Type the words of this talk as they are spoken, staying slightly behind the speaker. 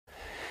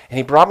And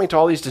he brought me to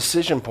all these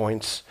decision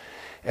points.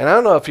 And I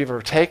don't know if you've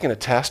ever taken a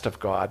test of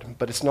God,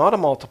 but it's not a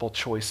multiple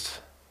choice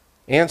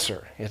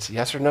answer. It's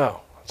yes or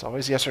no. It's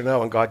always yes or no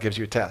when God gives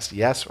you a test,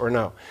 yes or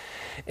no.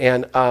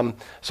 And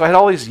so I had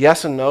all these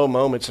yes and no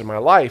moments in my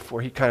life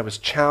where he kind of was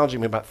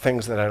challenging me about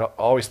things that I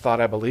always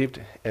thought I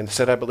believed and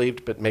said I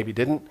believed, but maybe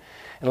didn't,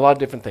 and a lot of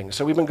different things.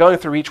 So we've been going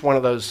through each one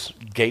of those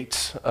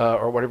gates,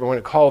 or whatever we want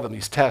to call them,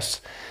 these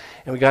tests,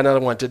 and we got another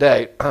one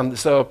today.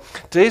 So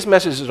today's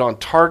message is on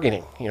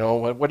targeting. You know,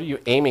 what are you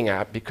aiming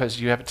at?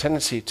 Because you have a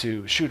tendency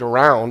to shoot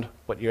around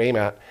what you aim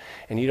at,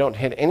 and you don't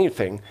hit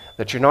anything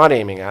that you're not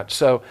aiming at.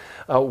 So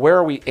where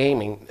are we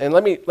aiming? And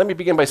let me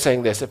begin by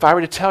saying this. If I were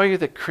to tell you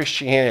that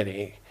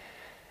Christianity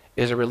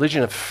is a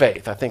religion of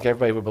faith, I think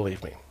everybody would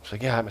believe me. So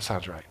yeah, that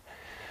sounds right.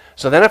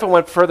 So then if I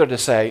went further to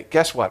say,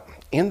 guess what?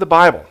 In the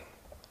Bible,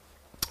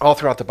 all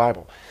throughout the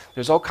Bible,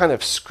 there's all kind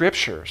of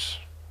scriptures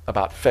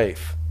about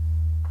faith.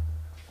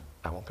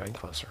 I won't go any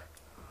closer.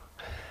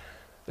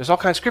 There's all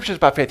kinds of scriptures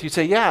about faith. You'd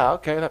say, yeah,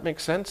 okay, that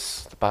makes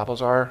sense. The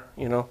Bible's our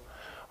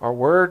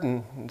word,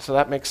 and so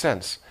that makes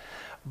sense.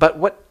 But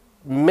what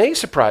may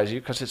surprise you,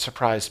 because it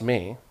surprised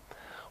me,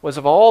 was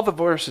of all the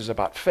verses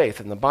about faith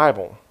in the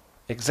Bible,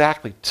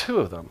 exactly 2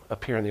 of them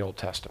appear in the Old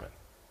Testament.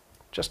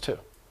 Just 2.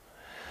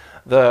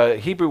 The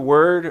Hebrew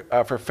word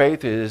for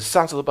faith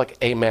sounds a little like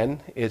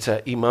amen. It's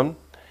iman.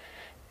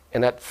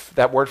 And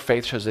that word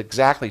faith shows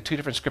exactly 2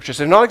 different scriptures.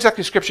 They're not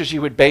exactly scriptures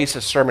you would base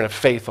a sermon of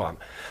faith on.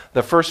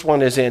 The first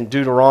one is in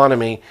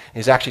Deuteronomy.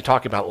 He's actually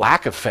talking about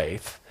lack of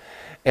faith.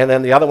 And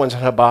then the other one's in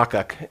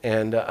Habakkuk.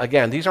 And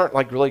again, these aren't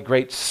like really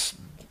great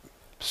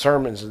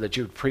sermons that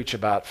you would preach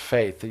about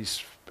faith.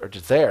 These are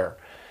just there.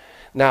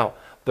 Now,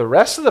 the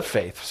rest of the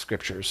faith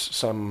scriptures,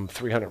 some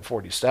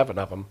 347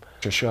 of them,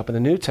 just show up in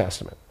the New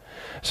Testament.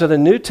 So the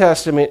New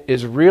Testament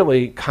is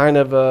really kind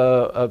of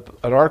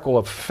an article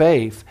of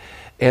faith,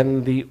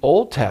 and the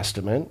Old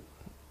Testament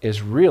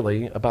is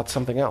really about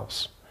something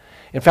else.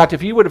 In fact,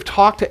 if you would have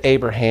talked to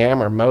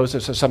Abraham or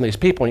Moses or some of these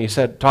people and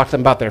you talk to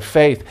them about their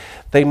faith,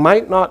 they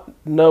might not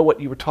know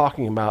what you were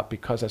talking about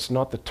because that's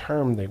not the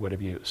term they would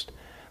have used.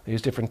 They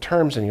use different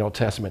terms in the Old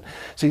Testament.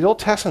 See, the Old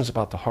Testament is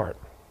about the heart.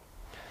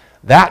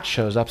 That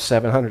shows up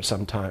 700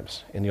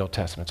 sometimes in the Old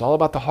Testament. It's all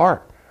about the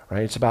heart,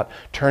 right? It's about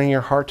turning your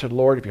heart to the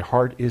Lord. If your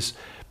heart is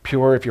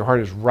pure, if your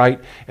heart is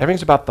right,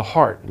 everything's about the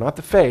heart, not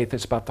the faith.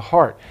 It's about the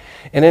heart.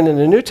 And then in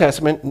the New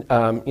Testament,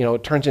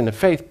 it turns into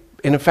faith.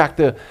 And in fact,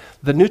 the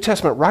New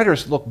Testament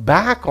writers look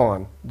back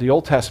on the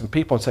Old Testament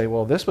people and say,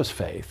 well, this was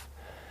faith,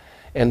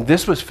 and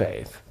this was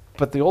faith.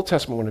 But the Old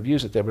Testament wouldn't have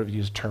used it. They would have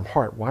used the term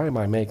heart. Why am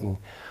I making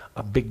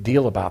a big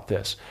deal about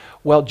this?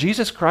 Well,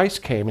 Jesus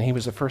Christ came, and he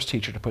was the first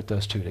teacher to put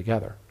those 2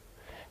 together,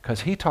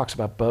 because he talks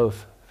about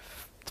both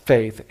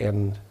faith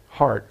and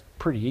heart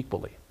pretty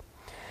equally.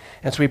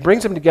 And so he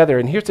brings them together,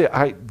 and here's the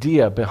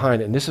idea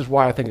behind it, and this is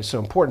why I think it's so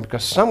important,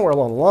 because somewhere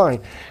along the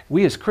line,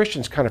 we as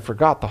Christians kind of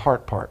forgot the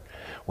heart part.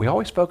 We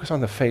always focus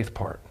on the faith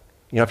part.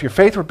 You know, if your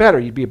faith were better,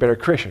 you'd be a better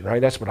Christian,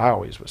 right? That's what I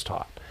always was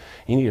taught.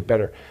 You need a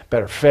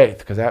better faith,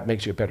 because that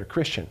makes you a better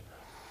Christian.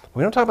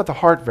 We don't talk about the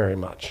heart very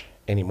much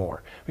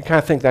anymore. We kind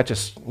of think that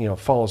just,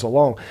 follows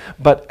along.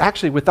 But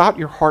actually, without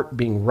your heart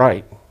being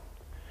right,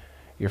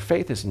 your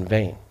faith is in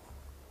vain.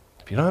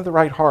 If you don't have the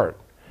right heart,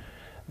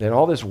 then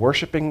all this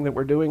worshiping that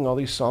we're doing, all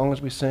these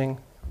songs we sing,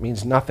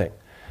 means nothing.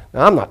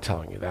 Now, I'm not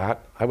telling you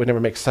that. I would never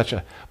make such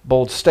a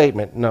bold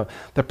statement. No,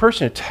 the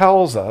person who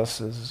tells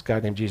us is this guy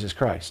named Jesus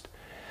Christ.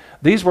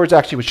 These words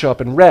actually would show up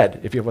in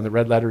red, if you have one of the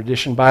red letter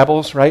edition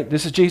Bibles, right?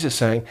 This is Jesus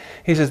saying.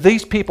 He says,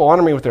 these people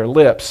honor me with their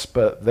lips,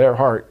 but their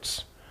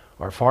hearts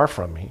are far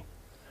from me.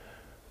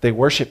 They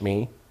worship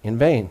me in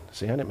vain.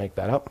 See, I didn't make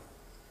that up.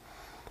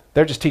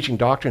 They're just teaching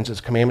doctrines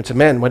as commandments of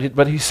men.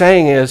 What he's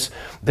saying is,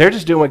 they're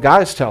just doing what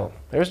guys tell them.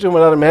 They're just doing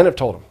what other men have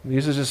told them.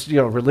 This is just,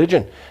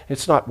 religion.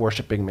 It's not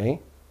worshiping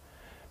me,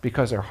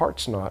 because their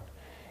heart's not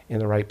in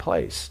the right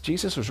place.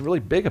 Jesus was really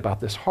big about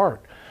this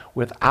heart.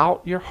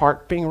 Without your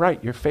heart being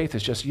right, your faith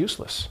is just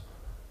useless.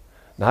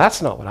 Now,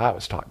 that's not what I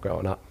was taught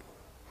growing up.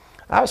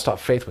 I was taught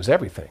faith was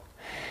everything.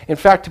 In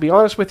fact, to be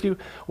honest with you,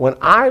 when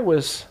I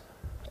was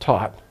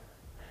taught,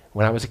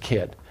 when I was a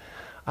kid,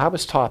 I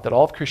was taught that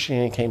all of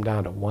Christianity came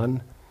down to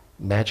one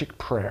magic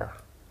prayer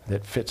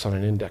that fits on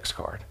an index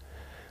card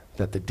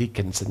that the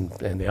deacons and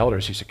the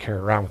elders used to carry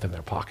around within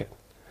their pocket.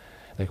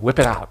 They whip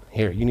it out.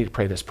 Here, you need to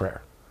pray this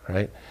prayer,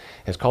 right?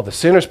 And it's called the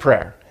sinner's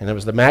prayer, and it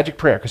was the magic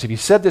prayer, because if you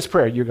said this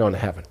prayer, you're going to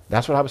heaven.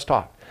 That's what I was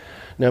taught.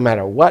 No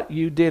matter what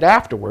you did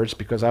afterwards,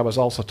 because I was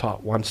also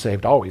taught once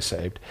saved, always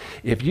saved,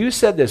 if you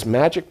said this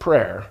magic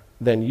prayer,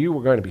 then you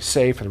were going to be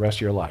saved for the rest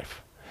of your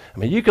life. I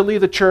mean, you could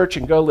leave the church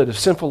and go live a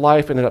sinful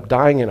life and end up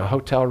dying in a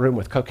hotel room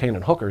with cocaine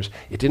and hookers.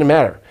 It didn't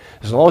matter.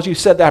 As long as you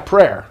said that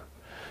prayer,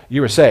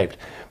 you were saved.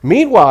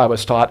 Meanwhile, I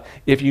was taught,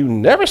 if you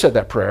never said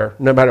that prayer,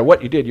 no matter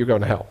what you did, you're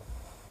going to hell.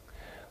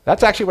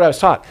 That's actually what I was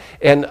taught.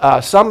 And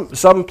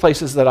some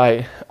places that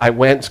I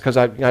went, because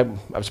I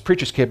was a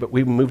preacher's kid, but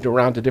we moved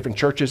around to different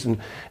churches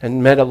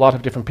and met a lot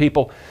of different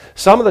people.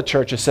 Some of the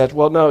churches said,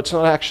 well, no, it's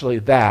not actually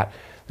that.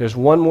 There's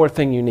one more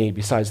thing you need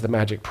besides the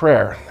magic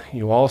prayer.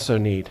 You also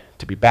need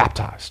to be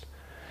baptized.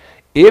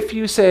 If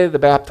you say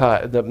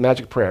the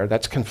magic prayer,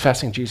 that's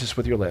confessing Jesus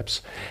with your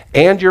lips,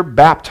 and you're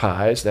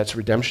baptized, that's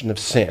redemption of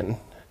sin,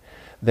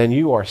 then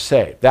you are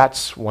saved.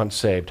 That's once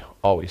saved,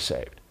 always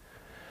saved.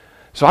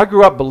 So I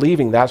grew up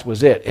believing that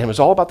was it, and it was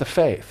all about the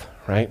faith,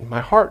 right? My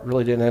heart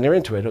really didn't enter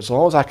into it. As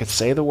long as I could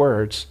say the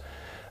words,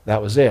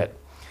 that was it.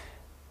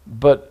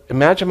 But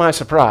imagine my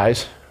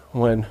surprise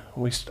when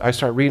I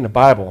start reading the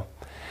Bible,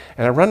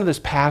 and I run to this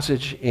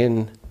passage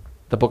in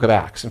the book of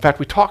Acts. In fact,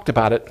 we talked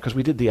about it because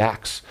we did the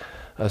Acts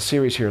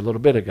series here a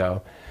little bit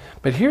ago.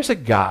 But here's a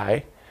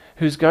guy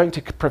who's going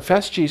to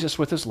profess Jesus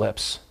with his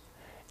lips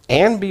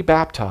and be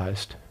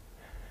baptized,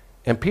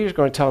 and Peter's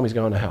going to tell him he's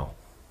going to hell.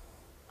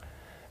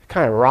 It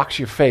kind of rocks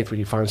your faith when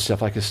you find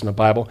stuff like this in the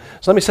Bible.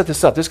 So let me set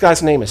this up. This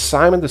guy's name is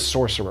Simon the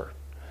Sorcerer.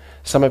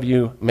 Some of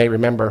you may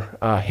remember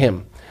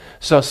him.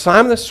 So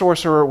Simon the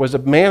Sorcerer was a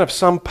man of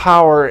some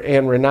power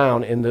and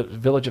renown in the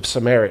village of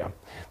Samaria.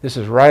 This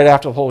is right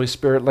after the Holy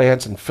Spirit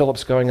lands and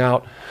Philip's going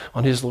out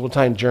on his little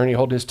time journey,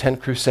 holding his 10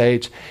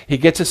 crusades. He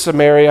gets to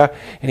Samaria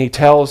and he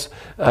tells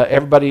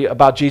everybody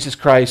about Jesus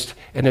Christ,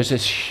 and there's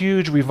this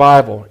huge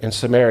revival in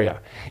Samaria,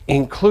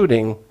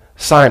 including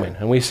Simon,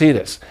 and we see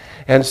this.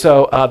 And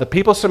so the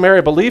people of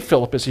Samaria believed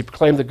Philip as he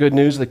proclaimed the good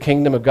news of the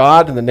kingdom of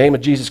God in the name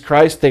of Jesus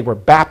Christ. They were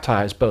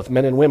baptized, both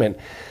men and women.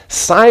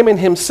 Simon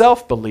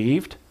himself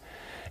believed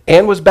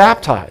and was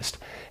baptized.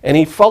 And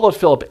he followed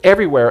Philip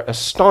everywhere,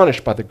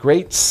 astonished by the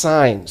great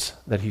signs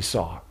that he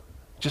saw.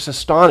 Just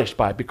astonished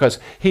by it, because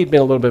he'd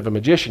been a little bit of a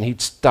magician.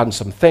 He'd done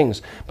some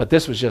things, but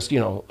this was just,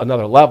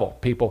 another level.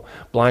 People,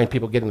 blind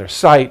people getting their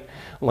sight,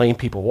 lame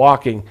people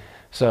walking.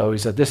 So he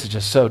said, this is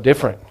just so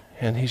different.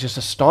 And he's just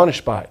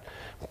astonished by it.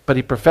 But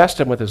he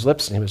professed him with his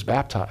lips and he was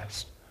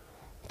baptized.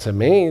 To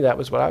me, that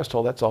was what I was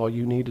told. That's all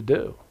you need to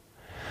do.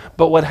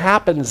 But what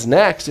happens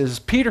next is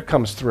Peter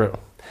comes through.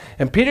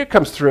 And Peter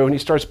comes through and he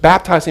starts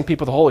baptizing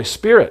people with the Holy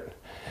Spirit.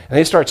 And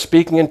he starts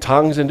speaking in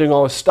tongues and doing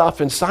all this stuff.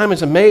 And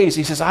Simon's amazed.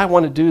 He says, I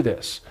want to do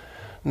this.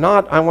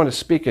 Not I want to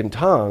speak in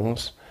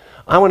tongues.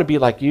 I want to be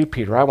like you,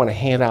 Peter. I want to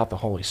hand out the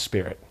Holy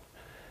Spirit.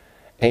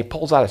 And he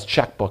pulls out his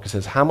checkbook and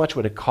says, how much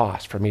would it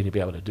cost for me to be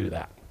able to do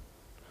that?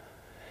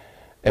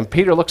 And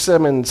Peter looks at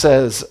him and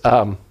says,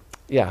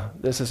 yeah,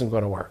 this isn't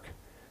going to work.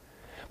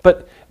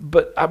 But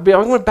I'm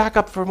going to back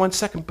up for 1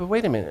 second. But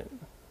wait a minute.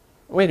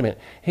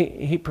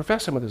 He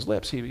professed him with his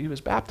lips. He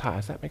was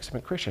baptized. That makes him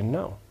a Christian.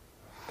 No.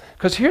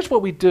 Because here's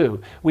what we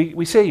do.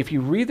 We say if you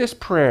read this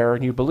prayer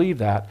and you believe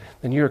that,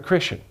 then you're a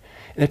Christian.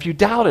 And if you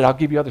doubt it, I'll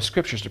give you other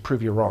scriptures to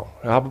prove you wrong.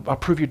 I'll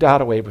prove your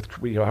doubt away with,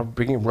 I'll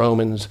bring you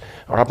Romans,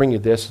 or I'll bring you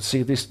this.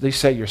 See, they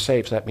say you're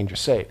saved, so that means you're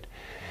saved.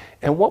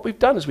 And what we've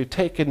done is we've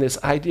taken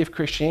this idea of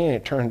Christianity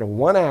and turned into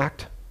one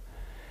act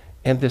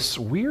and this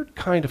weird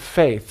kind of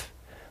faith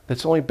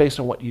that's only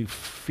based on what you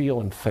feel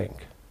and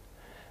think.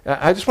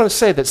 I just want to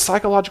say that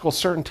psychological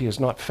certainty is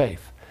not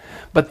faith.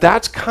 But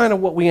that's kind of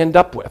what we end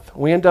up with.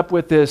 We end up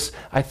with this,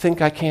 I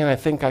think I can, I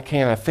think I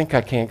can, I think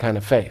I can kind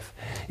of faith.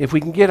 If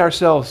we can get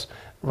ourselves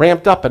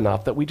ramped up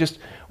enough that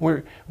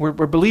we're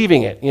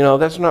believing it.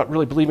 That's not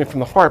really believing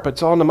from the heart, but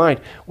it's all in the mind.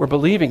 We're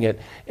believing it,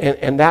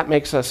 and that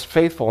makes us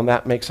faithful, and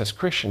that makes us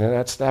Christian. And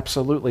that's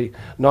absolutely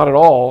not at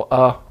all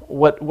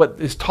what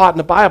is taught in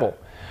the Bible.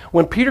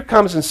 When Peter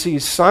comes and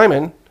sees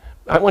Simon,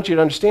 I want you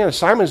to understand that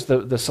Simon's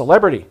the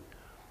celebrity.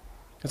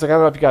 It's like, I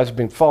don't know if you guys have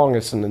been following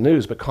this in the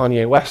news, but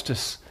Kanye West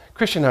is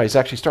Christian now. He's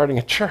actually starting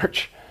a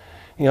church.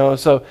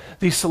 So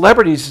these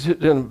celebrities,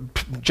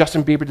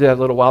 Justin Bieber did that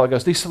a little while ago,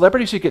 these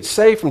celebrities who get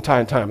saved from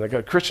time to time,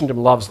 like Christendom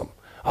loves them.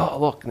 Oh,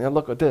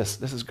 look at this.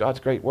 This is God's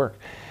great work,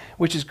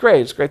 which is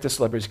great. It's great that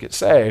celebrities get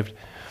saved.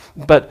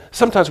 But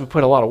sometimes we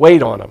put a lot of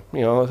weight on them.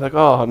 It's like,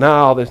 oh,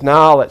 now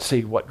let's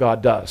see what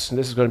God does. And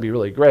this is going to be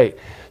really great.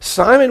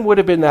 Simon would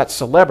have been that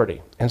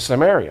celebrity in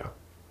Samaria.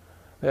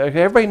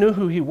 Everybody knew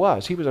who he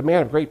was. He was a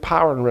man of great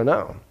power and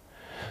renown.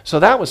 So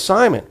that was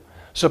Simon.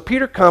 So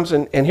Peter comes,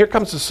 and here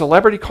comes the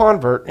celebrity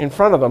convert in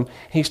front of him.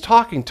 He's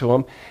talking to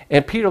him,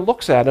 and Peter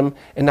looks at him,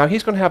 and now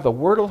he's going to have the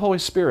word of the Holy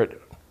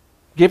Spirit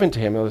given to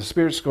him. The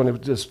Spirit's going to do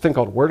this thing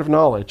called word of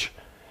knowledge.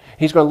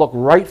 He's going to look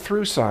right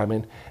through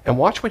Simon, and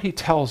watch what he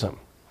tells him.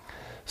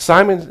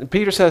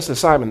 Peter says to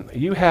Simon,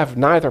 you have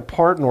neither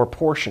part nor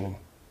portion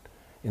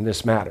in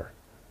this matter,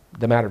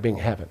 the matter being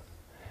heaven.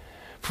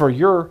 For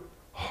your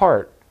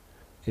heart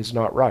is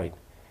not right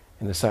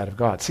in the sight of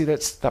God. See,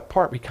 that's that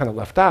part we kind of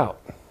left out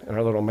in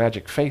our little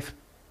magic faith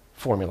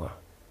formula.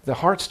 The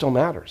heart still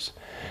matters.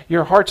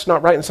 Your heart's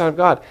not right in the sight of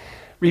God.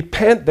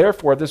 Repent,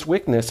 therefore, of this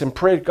wickedness and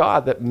pray to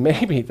God that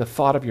maybe the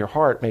thought of your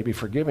heart may be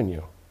forgiven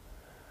you.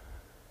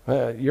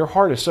 Your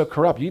heart is so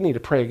corrupt, you need to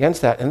pray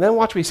against that. And then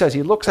watch what he says.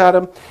 He looks at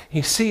him,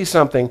 he sees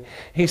something.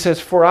 He says,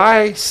 for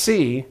I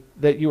see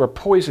that you are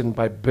poisoned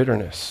by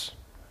bitterness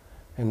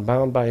and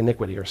bound by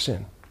iniquity or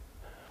sin.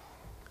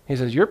 He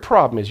says, your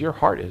problem is your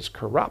heart is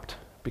corrupt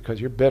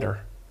because you're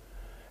bitter.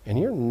 And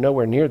you're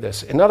nowhere near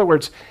this. In other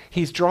words,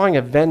 he's drawing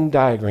a Venn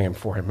diagram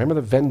for him. Remember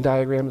the Venn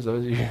diagrams,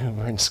 those of you who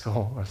were in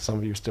school, or some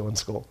of you are still in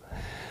school?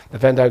 The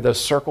Venn diagram, those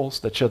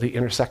circles that show the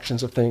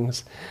intersections of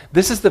things.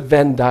 This is the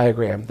Venn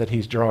diagram that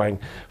he's drawing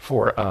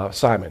for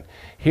Simon.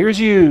 Here's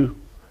you,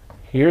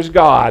 here's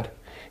God,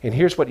 and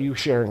here's what you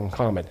share in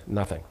common.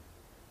 Nothing.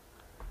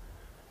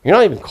 You're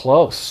not even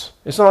close.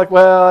 It's not like,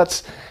 well,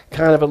 that's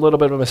kind of a little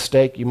bit of a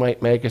mistake you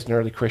might make as an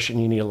early Christian.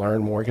 You need to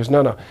learn more. He goes,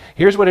 no.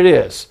 Here's what it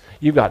is.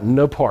 You've got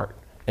no part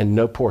and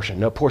no portion.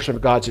 No portion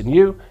of God's in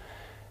you,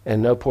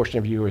 and no portion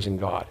of you is in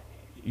God.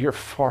 You're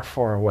far,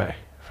 far away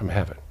from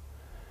heaven.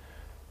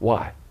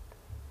 Why?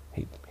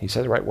 He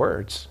said the right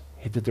words.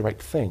 He did the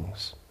right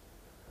things.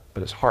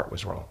 But his heart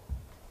was wrong.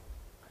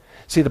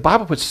 See, the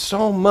Bible puts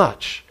so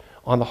much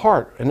on the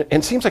heart. And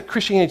it seems like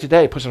Christianity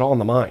today puts it all in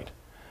the mind.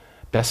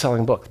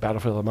 Best-selling book, The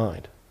Battlefield of the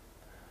Mind.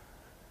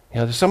 You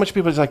know, there's so much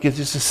people, it's like, it's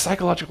this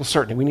psychological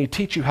certainty. We need to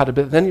teach you how to,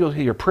 then you'll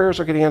hear your prayers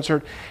are getting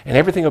answered, and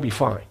everything will be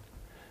fine.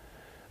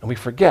 And we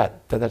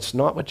forget that that's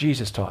not what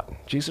Jesus taught.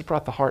 Jesus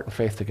brought the heart and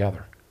faith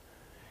together.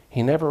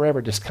 He never,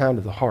 ever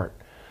discounted the heart.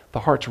 The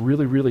heart's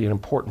really, really an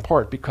important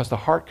part because the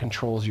heart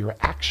controls your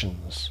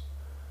actions,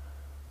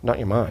 not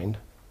your mind.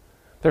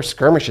 There's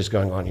skirmishes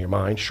going on in your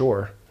mind,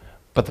 sure,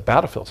 but the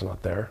battlefield's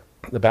not there.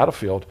 The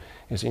battlefield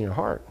is in your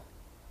heart.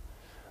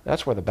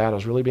 That's where the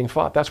battle's really being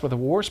fought. That's where the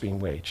war's being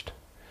waged.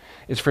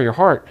 It's for your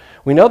heart.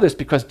 We know this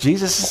because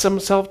Jesus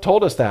himself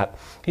told us that.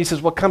 He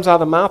says, what comes out of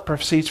the mouth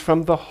proceeds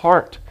from the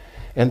heart,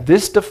 and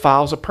this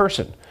defiles a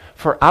person.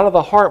 For out of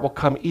the heart will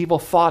come evil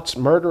thoughts,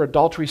 murder,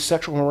 adultery,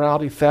 sexual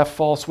immorality, theft,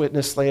 false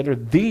witness, slander.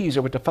 These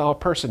are what defile a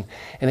person,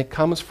 and it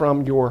comes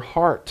from your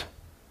heart.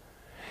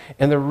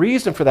 And the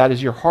reason for that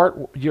is your heart,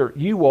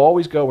 you will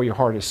always go where your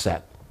heart is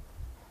set.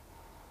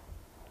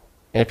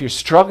 And if you're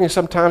struggling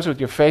sometimes with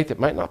your faith, it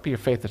might not be your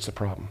faith that's the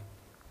problem.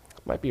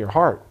 It might be your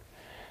heart.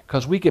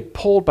 Because we get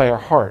pulled by our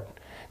heart.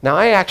 Now,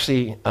 I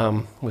actually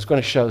was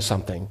going to show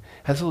something.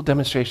 Has a little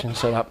demonstration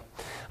set up.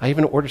 I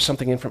even ordered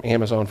something in from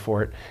Amazon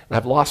for it, and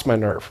I've lost my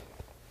nerve.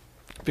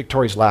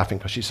 Victoria's laughing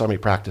because she saw me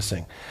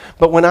practicing.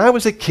 But when I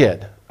was a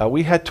kid,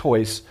 we had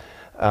toys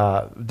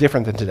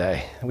different than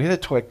today. We had a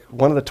toy.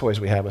 One of the toys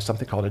we had was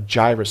something called a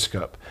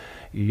gyroscope.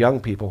 You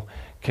young people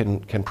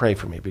can pray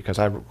for me because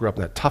I grew up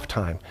in a tough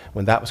time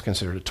when that was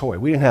considered a toy.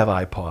 We didn't have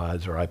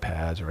iPods or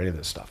iPads or any of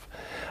this stuff.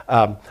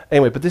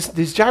 Anyway, but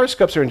these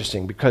gyroscopes are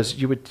interesting because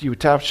you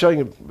would have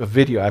showing a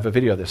video. I have a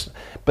video of this,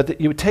 but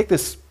you would take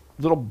this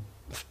little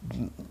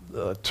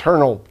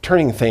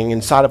turning thing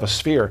inside of a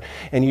sphere,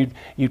 and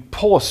you'd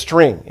pull a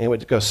string, and it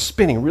would go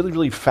spinning really,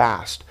 really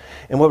fast.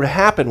 And what would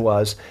happen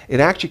was it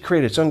actually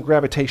created its own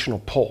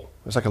gravitational pull.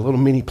 It was like a little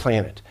mini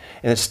planet,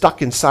 and it's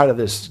stuck inside of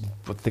this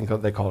thing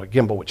they call it a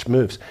gimbal, which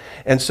moves.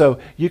 And so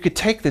you could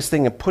take this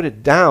thing and put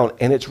it down,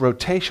 and its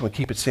rotation would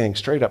keep it standing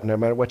straight up no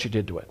matter what you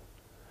did to it.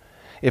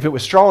 If it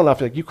was strong enough,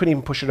 like, you couldn't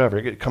even push it over.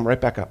 It would come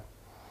right back up.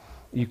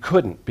 You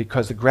couldn't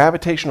because the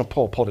gravitational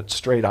pull pulled it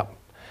straight up.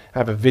 I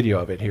have a video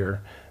of it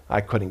here.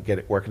 I couldn't get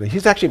it working.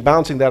 He's actually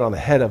bouncing that on the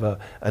head of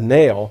a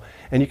nail,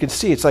 and you can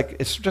see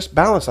it's just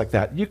balanced like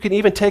that. You can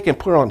even take it and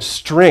put it on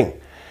string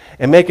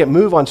and make it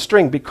move on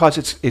string because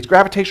its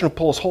gravitational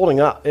pull is holding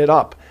it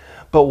up.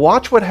 But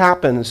watch what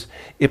happens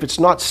if it's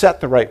not set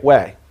the right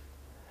way.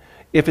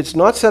 If it's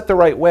not set the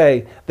right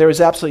way, there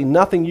is absolutely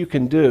nothing you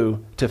can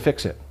do to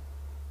fix it.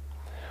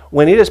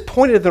 When it is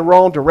pointed in the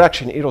wrong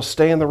direction, it'll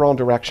stay in the wrong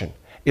direction.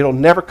 It'll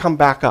never come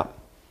back up.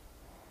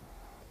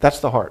 That's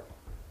the heart.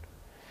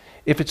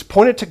 If it's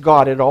pointed to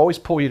God, it'll always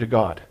pull you to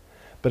God.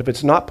 But if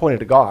it's not pointed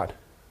to God,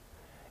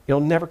 it'll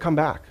never come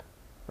back.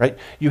 Right?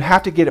 You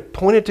have to get it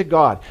pointed to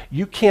God.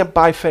 You can't,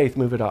 by faith,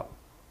 move it up.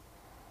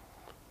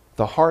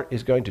 The heart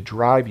is going to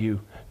drive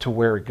you to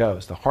where it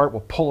goes. The heart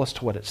will pull us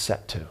to what it's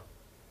set to.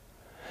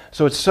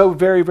 So it's so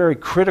very, very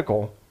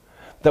critical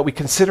that we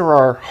consider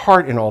our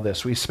heart in all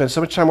this. We spend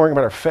so much time worrying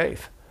about our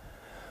faith.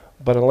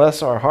 But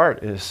unless our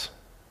heart is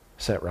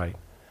set right,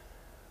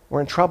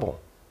 we're in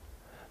trouble.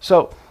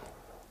 So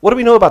what do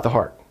we know about the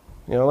heart?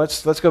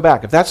 Let's go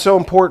back. If that's so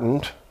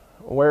important,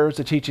 where is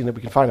the teaching that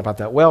we can find about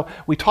that? Well,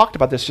 we talked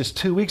about this just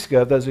 2 weeks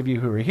ago, those of you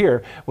who were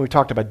here, when we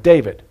talked about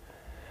David.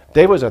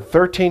 David was a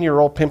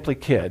 13-year-old pimply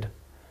kid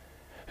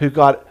who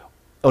got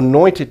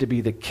anointed to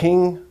be the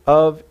king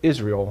of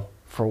Israel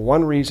for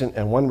one reason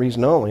and one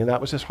reason only, and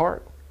that was his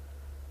heart.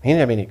 He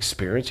didn't have any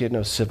experience. He had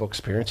no civil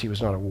experience. He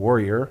was not a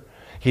warrior.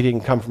 He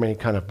didn't come from any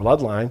kind of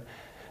bloodline.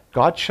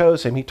 God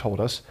chose him, he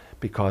told us,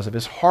 because of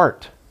his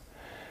heart.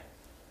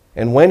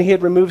 And when he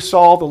had removed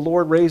Saul, the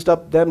Lord raised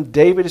up them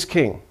David as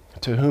king,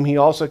 to whom he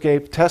also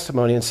gave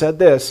testimony and said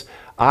this,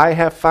 I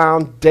have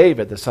found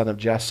David, the son of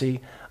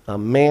Jesse, a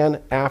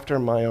man after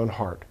my own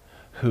heart,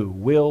 who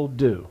will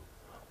do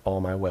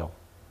all my will.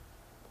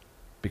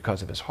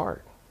 Because of his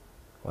heart.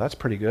 Well, that's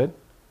pretty good.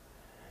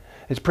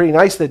 It's pretty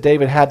nice that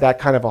David had that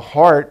kind of a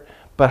heart,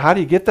 but how do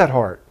you get that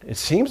heart? It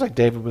seems like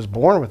David was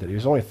born with it. He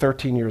was only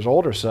 13 years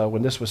old or so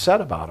when this was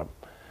said about him.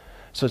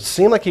 So it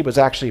seemed like he was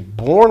actually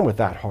born with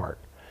that heart,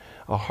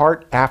 a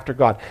heart after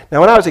God. Now,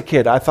 when I was a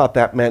kid, I thought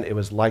that meant it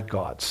was like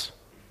God's,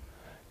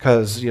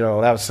 because,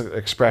 that was an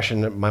expression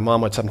that my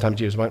mom would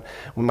sometimes use when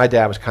my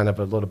dad was kind of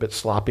a little bit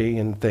sloppy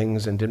in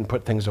things and didn't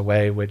put things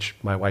away, which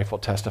my wife will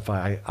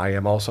testify I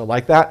am also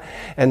like that.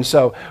 And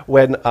so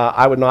when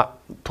I would not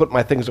put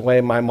my things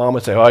away, my mom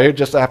would say, "Oh, you're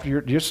just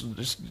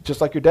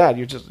just like your dad.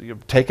 You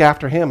take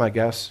after him, I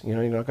guess.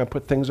 You're not going to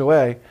put things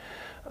away."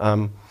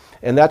 And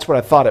that's what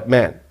I thought it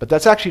meant. But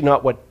that's actually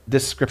not what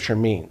this scripture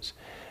means.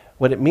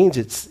 What it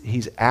means,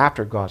 he's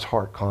after God's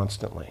heart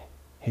constantly.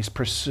 He's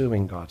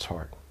pursuing God's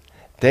heart.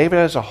 David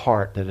has a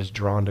heart that is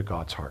drawn to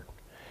God's heart.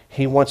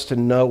 He wants to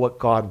know what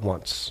God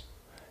wants.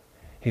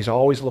 He's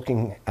always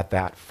looking at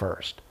that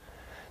first.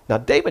 Now,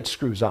 David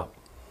screws up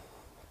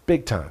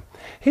big time.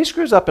 He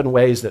screws up in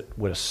ways that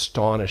would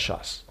astonish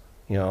us.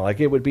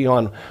 Like it would be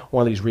on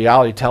one of these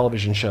reality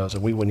television shows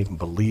and we wouldn't even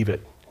believe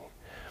it.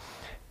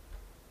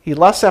 He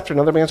lusts after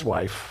another man's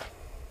wife.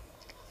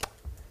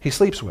 He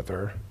sleeps with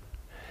her.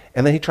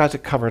 And then he tries to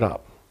cover it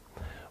up.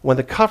 When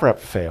the cover-up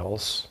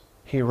fails,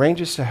 he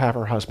arranges to have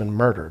her husband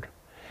murdered.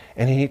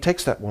 And he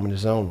takes that woman as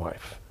his own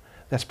wife.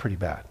 That's pretty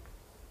bad.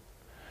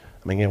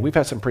 I mean, we've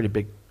had some pretty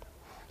big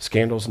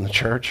scandals in the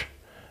church.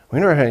 We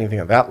never had anything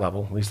at that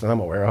level, at least that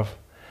I'm aware of.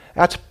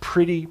 That's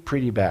pretty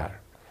bad.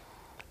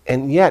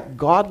 And yet,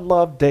 God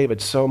loved David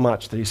so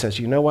much that he says,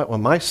 you know what?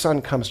 When my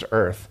son comes to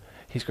earth,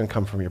 he's going to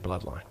come from your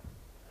bloodline.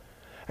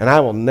 And I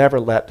will never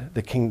let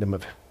the kingdom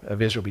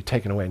of Israel be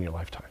taken away in your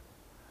lifetime.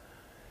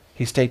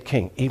 He stayed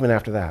king even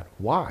after that.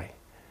 Why?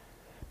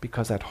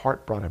 Because that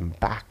heart brought him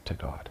back to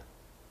God.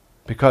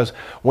 Because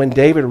when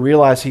David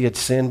realized he had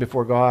sinned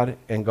before God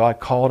and God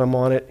called him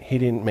on it, he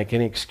didn't make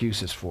any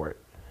excuses for it.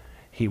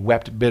 He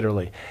wept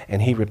bitterly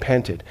and he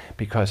repented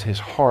because his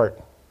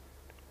heart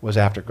was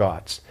after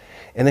God's.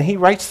 And then he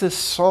writes this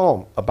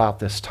psalm about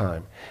this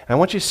time. And I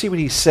want you to see what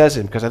he says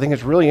in, because I think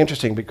it's really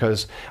interesting,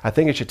 because I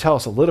think it should tell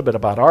us a little bit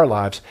about our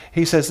lives.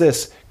 He says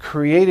this,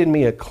 "Create in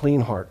me a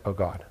clean heart, O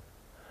God."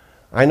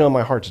 I know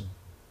my heart's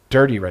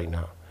dirty right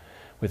now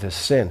with this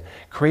sin.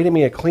 "Create in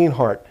me a clean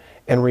heart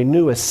and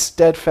renew a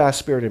steadfast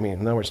spirit in me."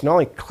 In other words, not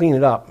only clean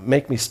it up,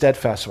 make me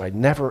steadfast so I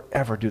never,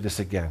 ever do this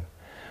again.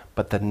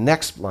 But the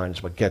next line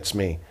is what gets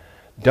me.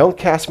 "Don't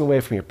cast me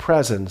away from your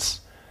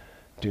presence.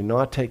 Do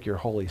not take your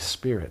Holy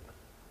Spirit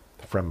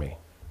from me."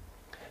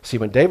 See,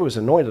 when David was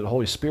anointed, the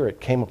Holy Spirit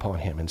came upon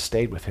him and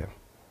stayed with him.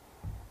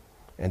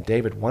 And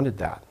David wanted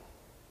that.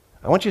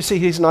 I want you to see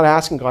he's not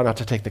asking God not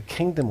to take the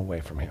kingdom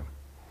away from him.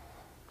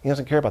 He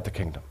doesn't care about the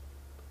kingdom.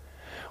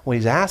 What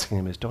he's asking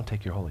him is, don't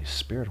take your Holy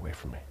Spirit away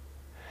from me.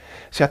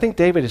 See, I think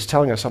David is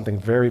telling us something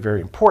very,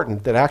 very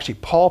important that actually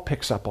Paul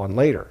picks up on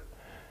later.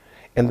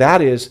 And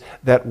that is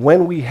that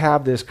when we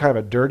have this kind of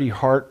a dirty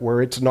heart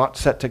where it's not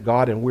set to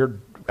God and we're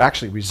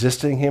actually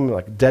resisting him,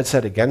 like dead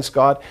set against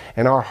God,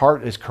 and our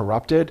heart is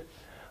corrupted,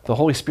 the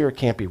Holy Spirit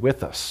can't be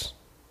with us.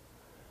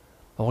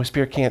 The Holy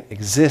Spirit can't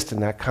exist in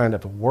that kind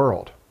of a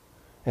world.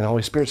 And the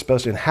Holy Spirit's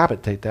supposed to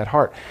inhabit that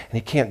heart, and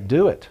he can't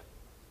do it.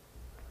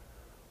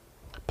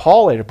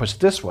 Paul later puts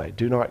it this way,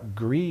 do not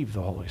grieve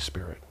the Holy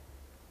Spirit.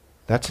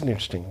 That's an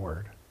interesting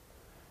word.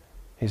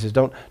 He says,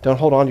 don't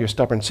hold on to your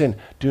stubborn sin.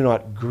 Do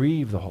not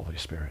grieve the Holy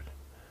Spirit.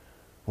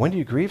 When do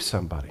you grieve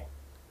somebody?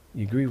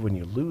 You grieve when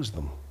you lose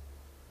them.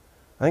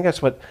 I think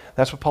that's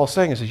what Paul's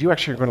saying. He says, you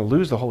actually are going to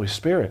lose the Holy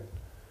Spirit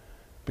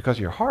because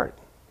of your heart.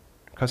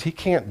 Because he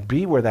can't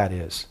be where that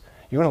is.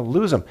 You're going to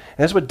lose him. And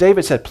that's what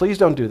David said. Please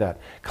don't do that.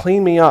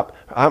 Clean me up.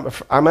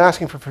 I'm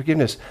asking for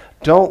forgiveness.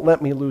 Don't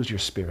let me lose your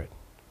spirit.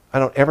 I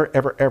don't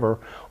ever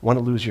want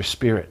to lose your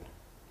spirit.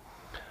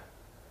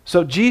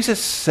 So Jesus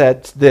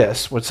said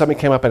this when somebody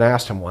came up and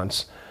asked him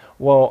once,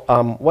 well,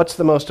 what's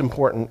the most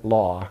important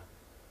law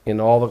in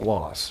all the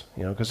laws?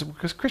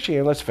 Because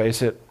Christianity, let's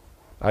face it,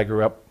 I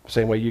grew up the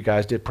same way you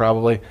guys did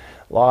probably,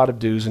 a lot of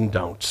do's and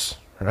don'ts,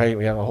 right?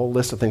 We have a whole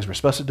list of things we're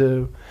supposed to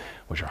do,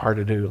 which are hard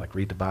to do, like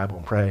read the Bible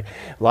and pray.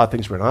 A lot of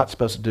things we're not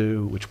supposed to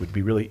do, which would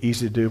be really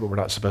easy to do, but we're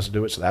not supposed to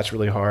do it, so that's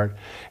really hard.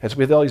 And so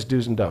we have all these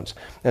do's and don'ts.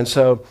 And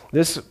so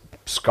this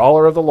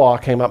scholar of the law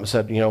came up and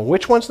said,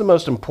 which one's the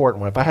most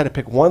important one? If I had to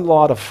pick one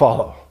law to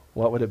follow,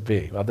 what would it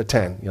be? Of the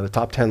 10, the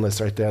top 10 list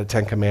right there, the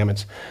 10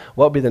 commandments,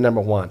 what would be the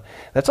number one?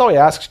 That's all he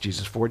asks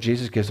Jesus for.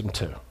 Jesus gives him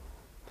 2.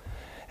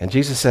 And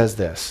Jesus says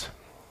this.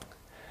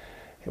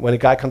 When a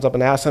guy comes up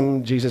and asks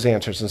him, Jesus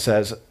answers and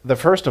says, the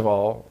first of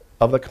all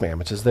of the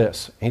commandments is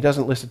this. He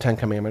doesn't list the 10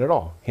 commandment at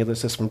all. He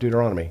lists this from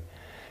Deuteronomy.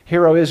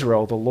 Hear, O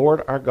Israel, the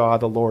Lord our God,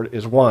 the Lord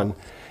is one,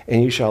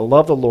 and you shall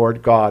love the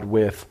Lord God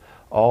with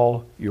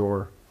all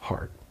your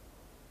heart,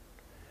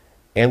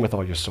 and with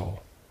all your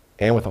soul,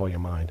 and with all your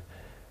mind,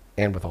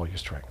 and with all your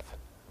strength.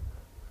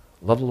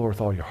 Love the Lord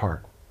with all your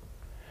heart.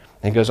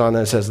 And he goes on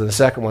and says the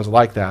second one's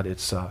like that.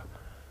 It's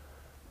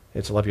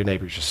love your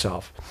neighbors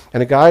yourself. And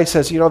the guy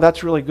says,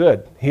 that's really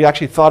good. He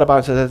actually thought about it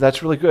and said,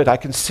 that's really good. I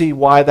can see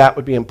why that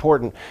would be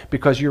important,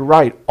 because you're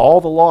right. All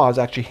the laws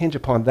actually hinge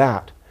upon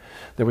that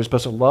we're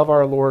supposed to love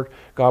our Lord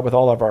God with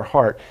all of our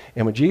heart.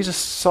 And when Jesus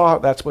saw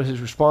that's what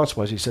his response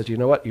was, he said, you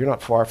know what? You're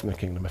not far from the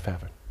kingdom of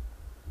heaven.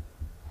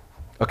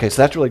 Okay,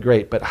 so that's really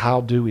great, but how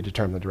do we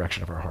determine the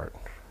direction of our heart?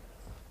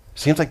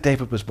 Seems like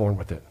David was born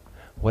with it.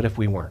 What if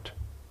we weren't?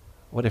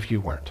 What if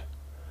you weren't?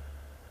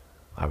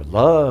 I would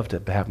love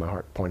to have my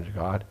heart pointed to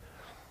God,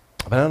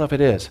 but I don't know if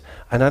it is.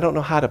 And I don't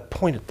know how to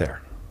point it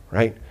there,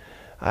 right?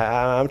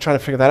 I'm trying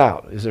to figure that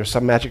out. Is there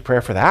some magic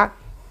prayer for that?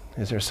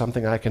 Is there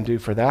something I can do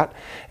for that?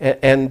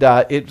 And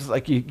it's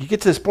like you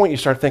get to this point, you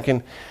start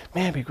thinking,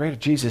 man, it'd be great if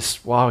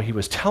Jesus, while he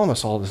was telling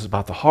us all this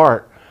about the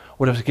heart,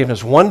 would have given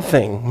us one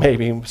thing,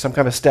 maybe some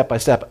kind of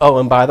step-by-step. Oh,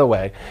 and by the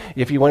way,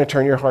 if you want to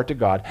turn your heart to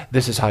God,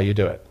 this is how you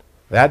do it.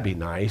 That'd be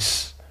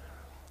nice.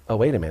 Oh,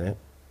 wait a minute.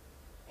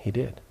 He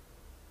did.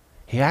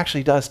 He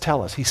actually does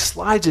tell us. He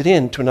slides it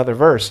into another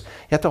verse.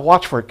 You have to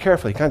watch for it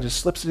carefully. He kind of just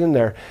slips it in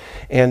there.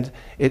 And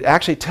it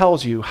actually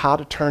tells you how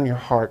to turn your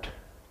heart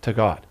to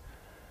God.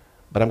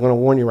 But I'm going to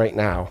warn you right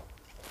now,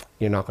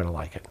 you're not going to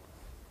like it.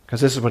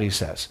 Because this is what he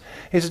says.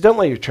 He says, don't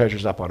lay your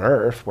treasures up on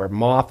earth where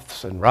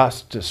moths and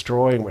rust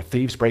destroy and where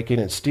thieves break in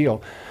and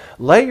steal.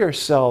 Lay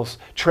yourselves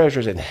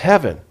treasures in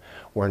heaven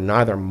where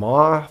neither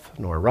moth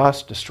nor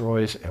rust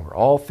destroys and where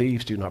all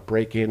thieves do not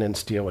break in and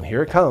steal. And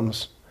here it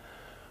comes.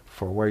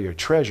 For where your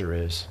treasure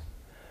is,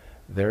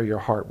 there your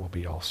heart will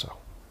be also.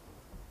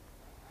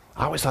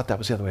 I always thought that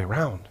was the other way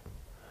around.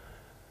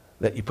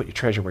 That you put your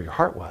treasure where your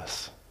heart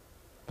was.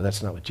 But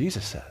that's not what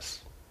Jesus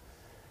says.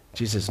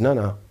 Jesus says,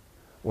 no.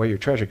 Where your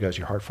treasure goes,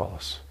 your heart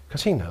follows.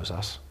 Because he knows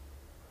us.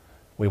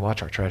 We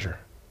watch our treasure.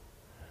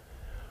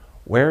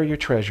 Where your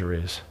treasure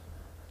is,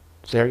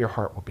 there your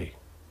heart will be.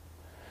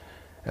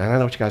 And I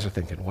know what you guys are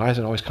thinking. Why is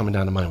it always coming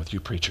down to money with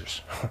you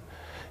preachers?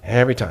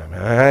 Every time.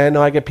 I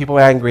know I get people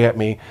angry at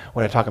me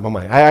when I talk about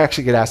money. I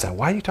actually get asked that.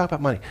 Why do you talk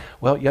about money?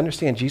 Well, you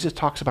understand, Jesus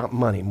talks about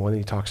money more than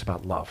he talks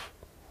about love.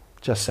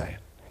 Just say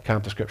it.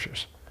 Count the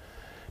scriptures.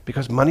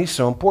 Because money is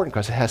so important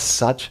because it has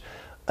such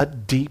a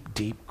deep,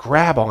 deep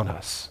grab on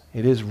us.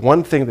 It is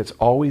one thing that's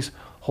always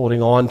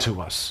holding on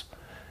to us.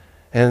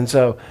 And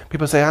so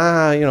people say,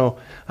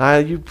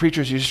 you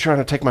preachers, you're just trying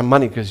to take my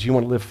money because you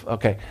want to live.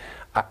 Okay.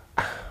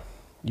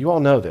 You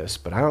all know this,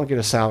 but I don't get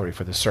a salary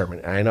for this sermon.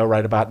 And I know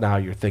right about now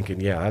you're thinking,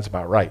 yeah, that's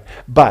about right.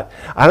 But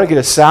I don't get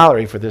a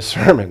salary for this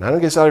sermon. I don't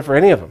get a salary for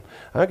any of them.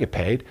 I don't get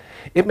paid.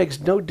 It makes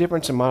no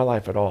difference in my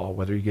life at all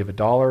whether you give $1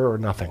 or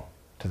nothing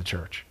to the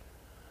church.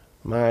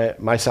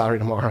 My salary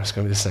tomorrow is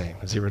going to be the same,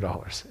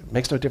 $0. It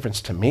makes no difference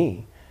to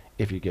me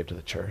if you give to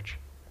the church.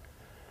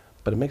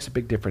 But it makes a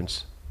big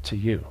difference to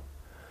you,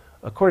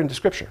 according to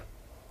Scripture.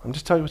 I'm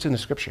just telling you what's in the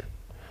Scripture.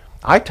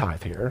 I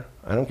tithe here.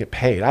 I don't get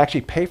paid. I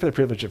actually pay for the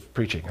privilege of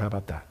preaching. How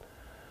about that?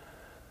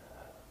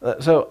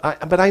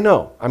 But I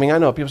know. I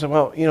know. People say,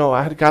 well,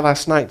 I had a guy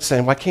last night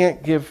saying, well, I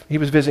can't give, he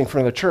was visiting from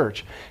another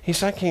church. He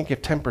said, I can't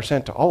give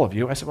 10% to all of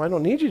you. I said, well, I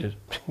don't need you to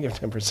give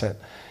 10%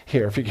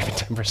 here if you give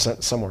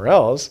 10% somewhere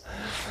else.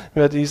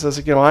 But he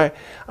says,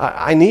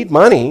 I need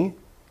money.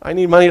 I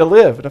need money to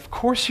live. And of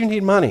course you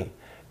need money.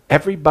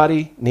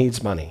 Everybody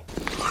needs money.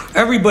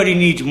 Everybody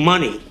needs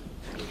money.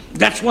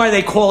 That's why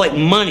they call it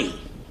money.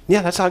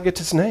 Yeah, that's how it gets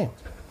its name.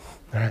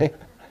 All right?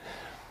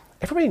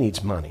 Everybody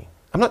needs money.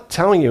 I'm not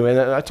telling you, and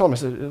I told him, I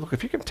said, look,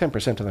 if you give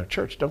 10% to their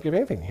church, don't give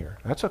anything here.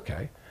 That's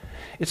okay.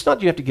 It's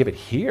not you have to give it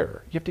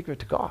here. You have to give it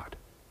to God.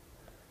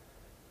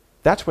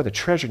 That's where the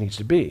treasure needs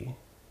to be.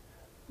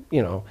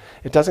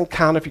 It doesn't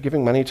count if you're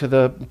giving money to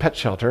the pet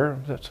shelter.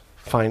 That's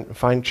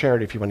fine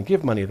charity if you want to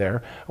give money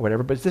there or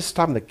whatever, but this is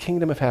talking the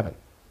kingdom of heaven.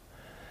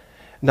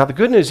 Now, the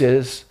good news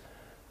is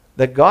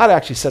that God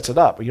actually sets it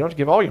up, but you don't have to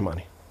give all your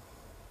money.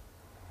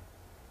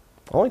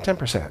 Only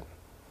 10%.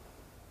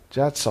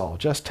 That's all,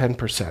 just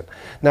 10%.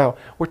 Now,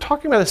 we're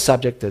talking about a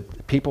subject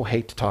that people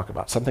hate to talk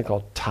about, something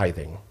called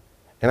tithing.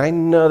 And I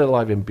know that a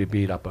lot of you have been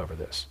beat up over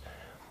this.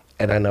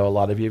 And I know a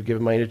lot of you have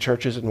given money to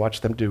churches and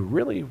watched them do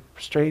really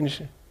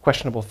strange,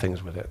 questionable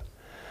things with it.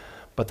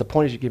 But the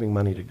point is you're giving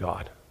money to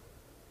God.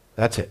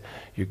 That's it.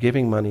 You're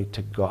giving money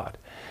to God.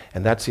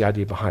 And that's the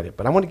idea behind it.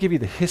 But I want to give you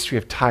the history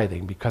of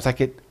tithing because I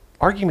get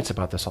arguments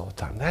about this all the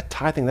time. That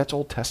tithing, that's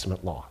Old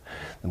Testament law.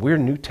 And we're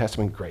New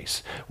Testament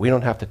grace. We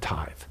don't have to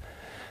tithe.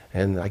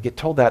 And I get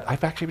told that.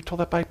 I've actually been told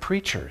that by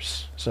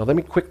preachers. So let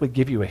me quickly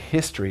give you a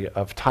history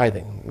of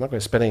tithing. I'm not going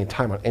to spend any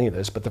time on any of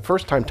this, but the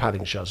first time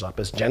tithing shows up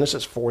is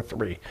Genesis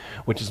 4:3,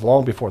 which is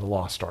long before the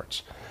law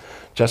starts.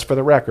 Just for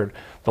the record,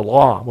 the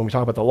law, when we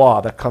talk about the law,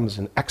 that comes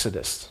in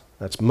Exodus.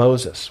 That's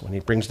Moses, when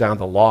he brings down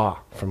the law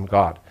from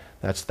God.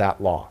 That's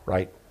that law,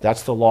 right?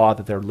 That's the law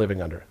that they're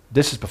living under.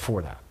 This is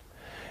before that.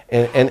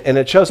 And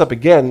it shows up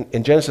again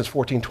in Genesis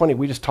 14:20.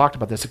 We just talked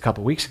about this a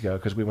couple weeks ago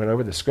because we went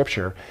over the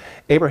scripture.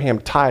 Abraham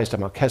tithes to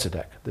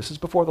Melchizedek. This is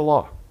before the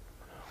law.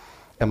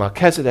 And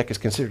Melchizedek is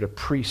considered a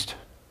priest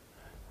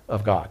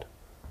of God.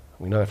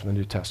 We know that from the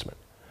New Testament.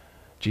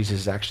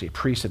 Jesus is actually a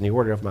priest in the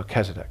order of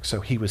Melchizedek.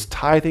 So he was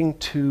tithing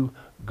to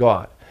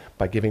God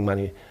by giving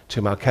money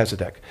to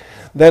Melchizedek.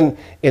 Then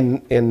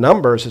in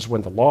Numbers is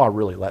when the law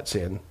really lets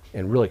in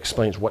and really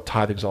explains what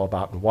tithing is all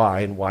about and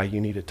why you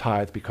need a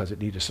tithe because it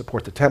needed to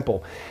support the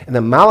temple. And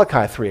then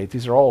Malachi 3:8,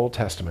 these are all Old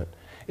Testament,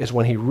 is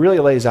when he really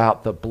lays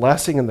out the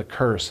blessing and the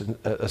curse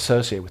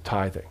associated with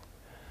tithing.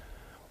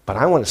 But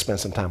I want to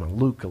spend some time on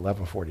Luke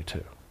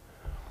 11:42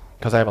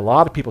 because I have a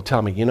lot of people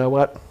tell me, you know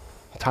what?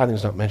 Tithing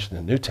is not mentioned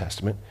in the New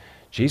Testament.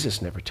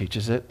 Jesus never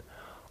teaches it.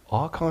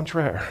 Au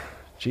contraire,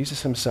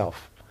 Jesus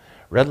himself,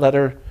 red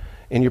letter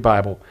in your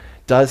Bible,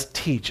 does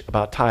teach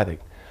about tithing.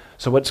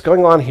 So what's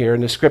going on here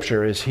in the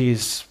scripture is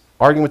he's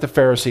arguing with the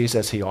Pharisees,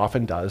 as he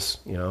often does,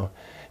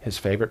 his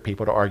favorite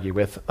people to argue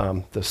with,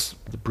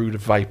 the brood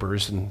of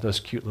vipers and those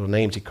cute little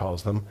names he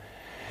calls them.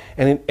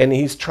 And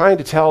he's trying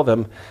to tell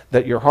them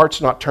that your heart's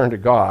not turned to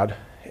God,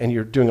 and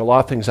you're doing a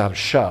lot of things out of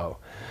show,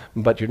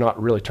 but you're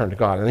not really turned to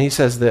God. And he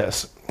says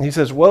this, he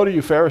says, "Woe to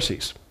you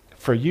Pharisees,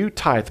 for you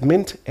tithe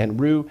mint and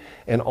rue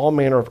and all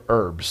manner of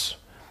herbs,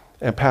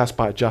 and pass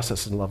by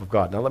justice and love of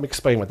God." Now let me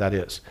explain what that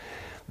is.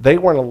 They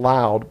weren't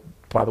allowed,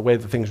 by the way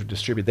the things were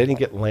distributed, they didn't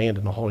get land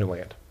in the Holy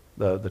Land.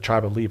 The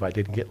tribe of Levi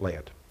didn't get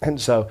land.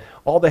 And so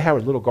all they had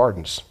were little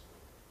gardens.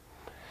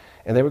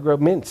 And they would grow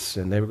mints,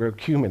 and they would grow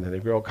cumin, and they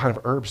would grow all kind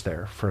of herbs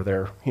there for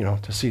their,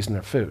 to season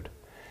their food.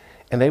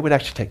 And they would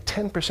actually take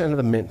 10% of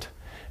the mint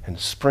and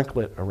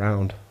sprinkle it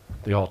around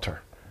the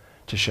altar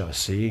to show,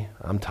 see,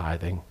 I'm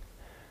tithing.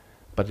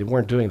 But they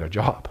weren't doing their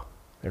job.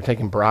 They were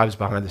taking bribes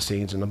behind the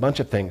scenes and a bunch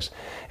of things.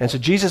 And so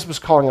Jesus was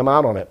calling them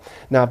out on it.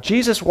 Now, if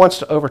Jesus wants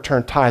to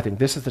overturn tithing,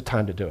 this is the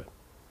time to do it.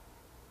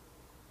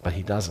 But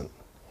he doesn't.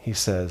 He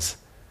says,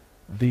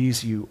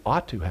 these you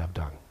ought to have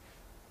done.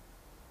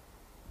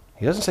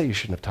 He doesn't say you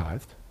shouldn't have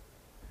tithed.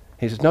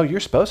 He says, no, you're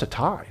supposed to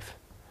tithe.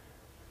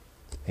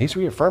 He's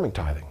reaffirming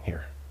tithing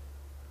here.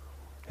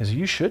 He says,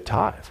 you should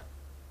tithe.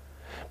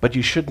 But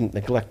you shouldn't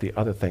neglect the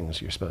other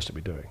things you're supposed to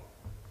be doing.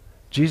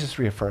 Jesus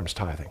reaffirms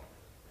tithing.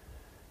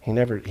 He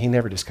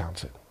never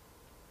discounts it.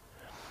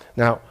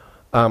 Now,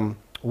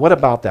 what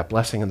about that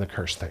blessing and the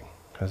curse thing?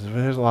 Because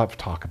there's a lot of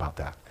talk about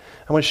that.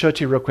 I want to show it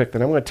to you real quick,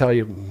 then I'm going to tell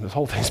you, this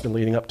whole thing's been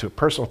leading up to a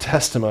personal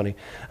testimony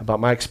about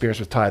my experience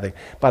with tithing.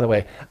 By the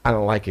way, I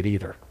don't like it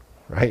either,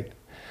 right?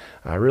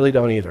 I really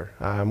don't either.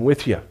 I'm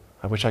with you.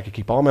 I wish I could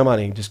keep all my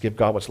money and just give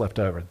God what's left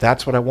over.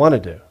 That's what I want to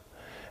do.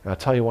 And I'll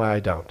tell you why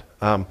I don't.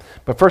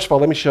 But first of all,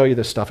 let me show you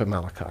this stuff in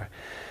Malachi.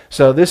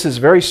 So this is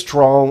very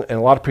strong, and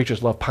a lot of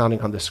preachers love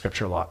pounding on this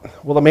scripture a lot.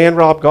 Will a man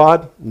rob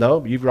God?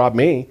 No, you've robbed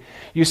me.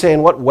 You say,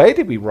 in what way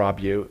did we rob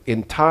you?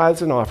 In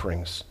tithes and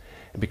offerings.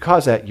 And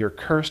because of that, you're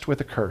cursed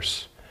with a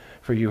curse,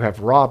 for you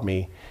have robbed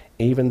me,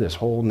 even this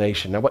whole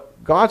nation. Now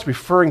what God's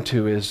referring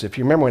to is, if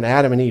you remember when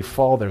Adam and Eve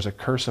fall, there's a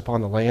curse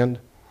upon the land.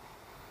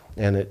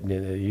 And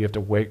you have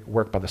to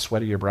work by the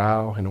sweat of your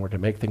brow in order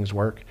to make things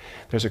work.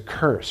 There's a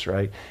curse,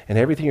 right? And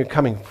everything you're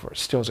coming for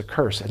still is a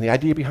curse. And the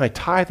idea behind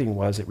tithing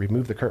was it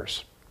removed the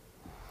curse.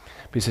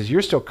 But he says,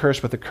 you're still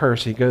cursed with the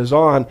curse. He goes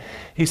on,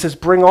 he says,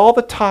 bring all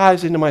the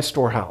tithes into my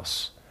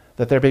storehouse,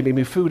 that there may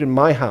be food in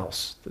my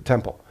house, the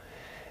temple.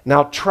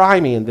 Now try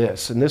me in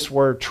this. And this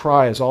word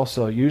try is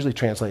also usually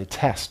translated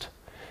test.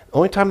 The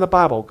only time in the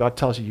Bible God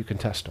tells you can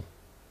test him.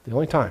 The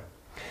only time.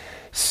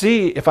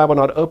 See if I will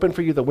not open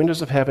for you the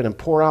windows of heaven and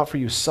pour out for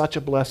you such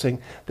a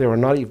blessing, there will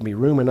not even be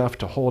room enough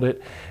to hold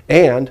it.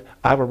 And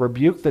I will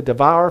rebuke the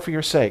devourer for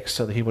your sakes,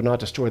 so that he will not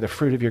destroy the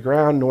fruit of your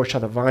ground, nor shall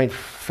the vine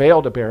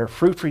fail to bear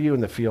fruit for you in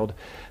the field,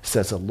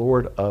 says the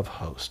Lord of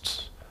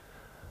hosts.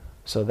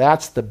 So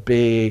that's the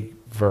big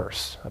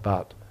verse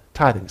about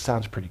tithing. It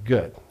sounds pretty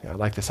good. I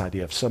like this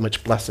idea of so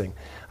much blessing,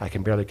 I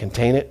can barely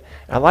contain it.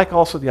 I like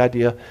also the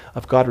idea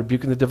of God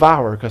rebuking the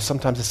devourer, because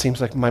sometimes it seems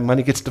like my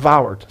money gets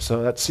devoured.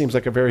 So that seems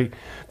like a very,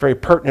 very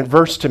pertinent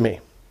verse to me.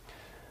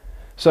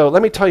 So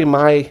let me tell you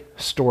my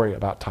story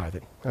about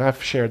tithing. And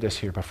I've shared this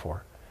here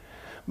before.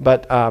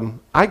 But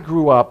I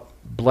grew up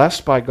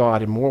blessed by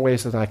God in more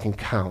ways than I can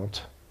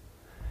count,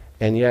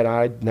 and yet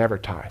I'd never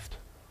tithed.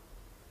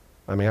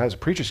 I mean, I was a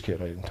preacher's kid,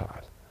 I didn't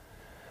tithe.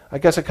 I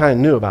guess I kind of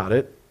knew about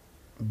it,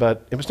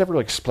 but it was never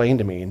really explained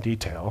to me in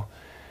detail.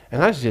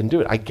 And I just didn't do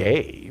it. I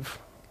gave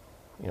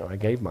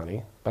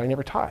money, but I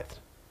never tithed.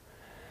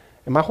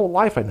 And my whole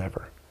life, I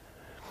never.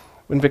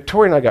 When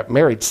Victoria and I got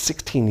married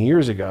 16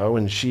 years ago,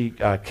 and she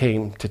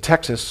came to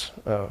Texas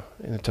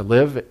to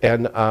live,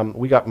 and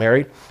we got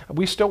married,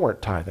 we still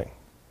weren't tithing.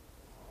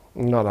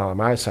 Not out of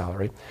my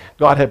salary.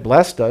 God had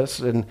blessed us,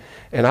 and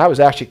I was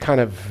actually kind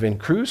of in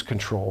cruise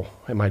control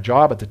in my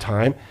job at the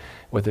time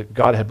with it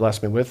God had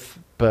blessed me with,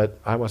 but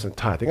I wasn't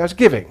tithing. I was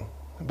giving,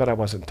 but I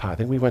wasn't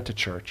tithing. We went to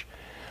church.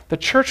 The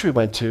church we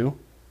went to,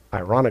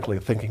 ironically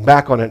thinking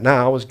back on it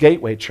now, was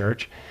Gateway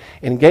Church.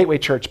 And Gateway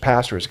Church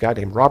pastor is a guy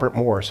named Robert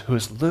Morris, who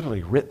has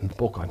literally written a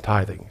book on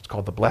tithing. It's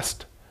called The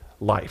Blessed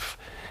Life.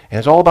 And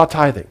it's all about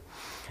tithing.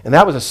 And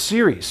that was a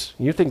series.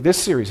 You think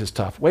this series is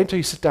tough. Wait until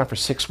you sit down for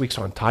 6 weeks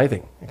on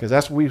tithing, because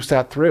that's what we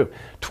sat through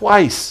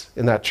twice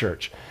in that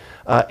church.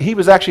 He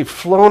was actually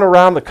flown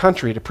around the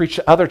country to preach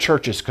to other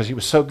churches because he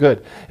was so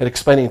good at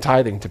explaining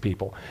tithing to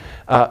people.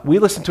 We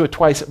listened to it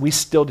twice. We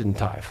still didn't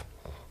tithe.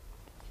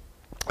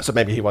 So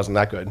maybe he wasn't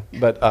that good,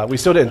 but we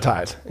still didn't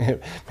tithe.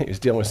 He was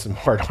dealing with some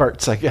hard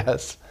hearts, I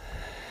guess.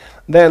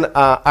 Then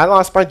I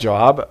lost my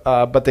job,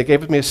 but they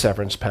gave me a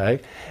severance pay.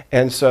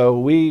 And so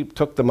we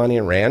took the money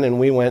and ran, and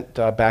we went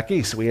back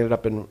east. We ended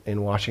up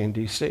in Washington,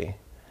 D.C.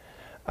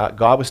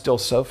 God was still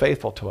so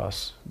faithful to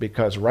us,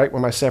 because right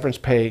when my severance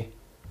pay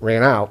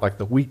ran out, like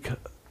the week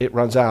it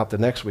runs out, the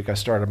next week I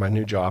started my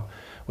new job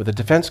with a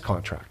defense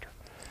contractor.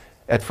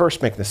 At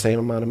first making the same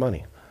amount of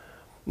money.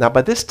 Now,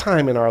 by this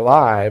time in our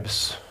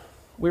lives,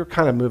 we were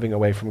kind of moving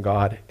away from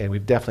God, and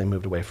we've definitely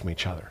moved away from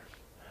each other.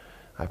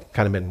 I've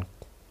kind of been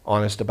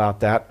honest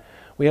about that.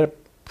 We had a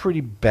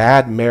pretty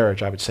bad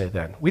marriage, I would say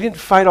then. We didn't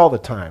fight all the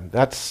time.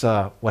 That's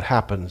what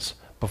happens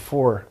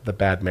before the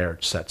bad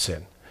marriage sets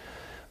in.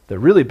 The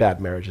really bad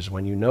marriage is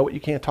when you know what you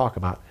can't talk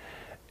about,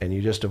 and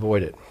you just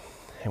avoid it.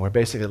 And we're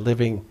basically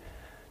living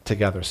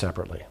together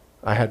separately.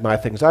 I had my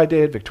things I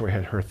did, Victoria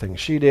had her things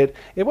she did.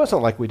 It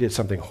wasn't like we did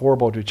something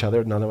horrible to each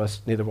other.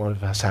 Neither one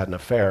of us had an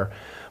affair.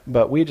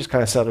 But we just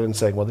kind of settled in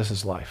saying, well, this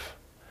is life.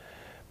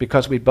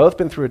 Because we'd both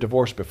been through a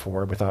divorce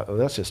before, we thought, oh,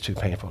 that's just too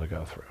painful to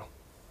go through.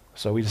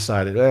 So we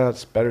decided,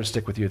 it's better to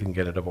stick with you than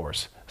get a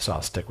divorce. So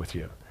I'll stick with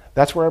you.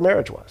 That's where our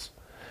marriage was.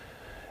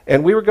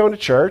 And we were going to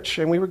church,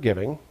 and we were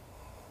giving,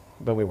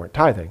 but we weren't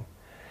tithing.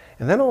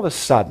 And then all of a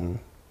sudden,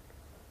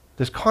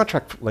 this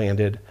contract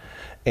landed,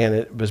 and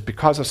it was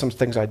because of some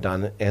things I'd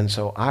done, and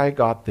so I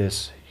got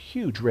this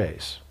huge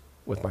raise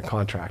with my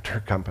contractor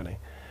company.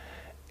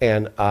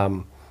 And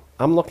I'm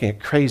looking at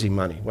crazy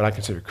money, what I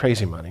consider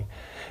crazy money.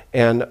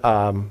 And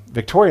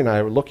Victoria and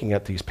I were looking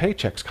at these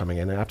paychecks coming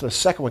in, and after the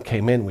second one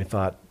came in, we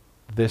thought,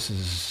 this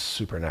is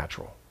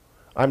supernatural.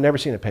 I've never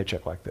seen a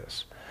paycheck like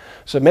this.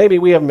 So maybe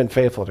we haven't been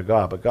faithful to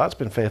God, but God's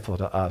been faithful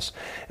to us.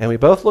 And we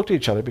both looked at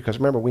each other because,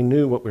 remember, we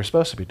knew what we were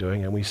supposed to be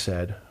doing, and we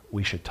said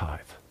we should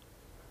tithe.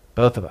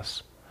 Both of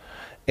us.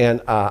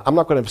 And I'm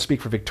not going to speak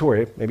for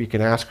Victoria. Maybe you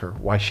can ask her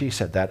why she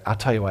said that. I'll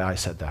tell you why I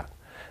said that.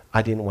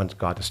 I didn't want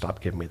God to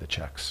stop giving me the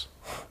checks.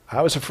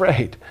 I was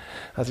afraid.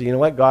 I said, you know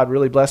what? God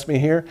really blessed me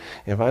here.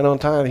 If I don't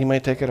tithe, he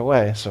might take it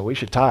away. So we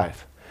should tithe.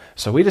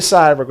 So we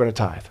decided we're going to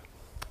tithe.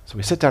 So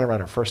we sit down and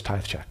write our first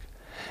tithe check.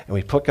 And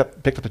we picked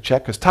up the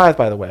check, because tithe,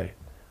 by the way,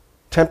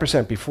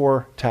 10%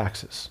 before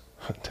taxes.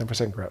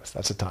 10% gross.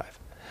 That's a tithe.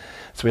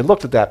 So we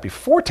looked at that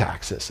before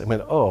taxes and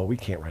went, oh, we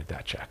can't write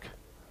that check.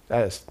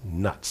 That is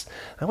nuts.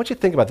 I want you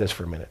to think about this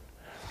for a minute.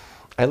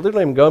 I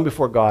literally am going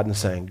before God and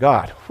saying,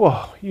 God,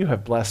 whoa, you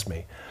have blessed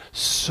me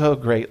so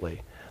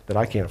greatly that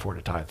I can't afford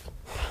to tithe.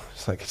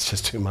 It's like, it's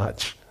just too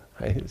much.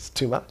 Right? It's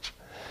too much.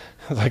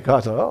 It's like,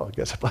 God, oh, I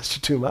guess I blessed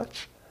you too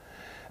much.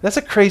 That's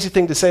a crazy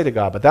thing to say to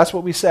God, but that's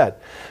what we said.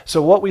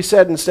 So what we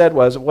said instead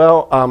was,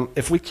 well,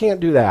 if we can't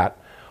do that,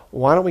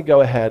 why don't we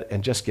go ahead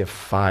and just give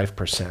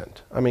 5%?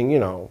 I mean, you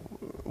know,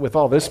 with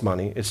all this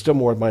money, it's still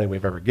more money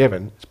we've ever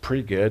given. It's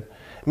pretty good.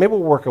 Maybe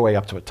we'll work our way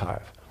up to a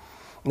tithe.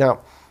 Now,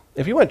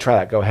 if you want to try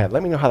that, go ahead.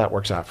 Let me know how that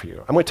works out for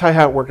you. I'm going to tell you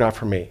how it worked out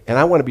for me. And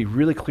I want to be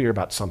really clear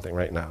about something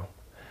right now.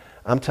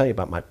 I'm telling you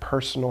about my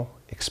personal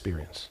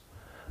experience.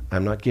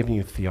 I'm not giving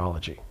you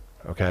theology,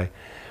 okay?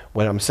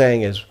 What I'm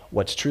saying is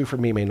what's true for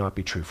me may not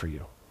be true for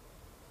you.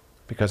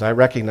 Because I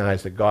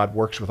recognize that God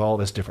works with all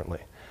this differently.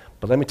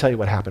 But let me tell you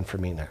what happened for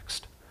me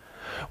next.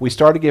 We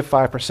started to give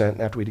 5%,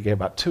 and after we gave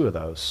about 2 of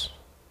those,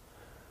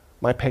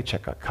 my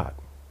paycheck got cut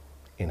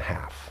in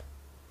half.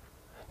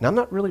 Now, I'm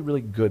not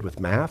really good with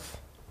math,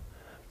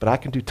 but I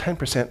can do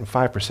 10% and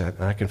 5%,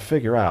 and I can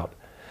figure out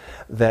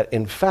that,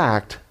 in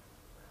fact,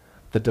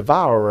 the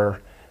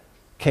devourer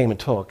came and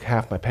took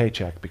half my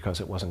paycheck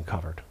because it wasn't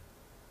covered.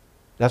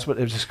 That's what,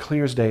 it was just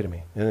clear as day to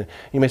me. And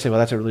you may say, well,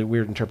 that's a really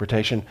weird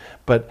interpretation,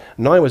 but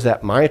not only was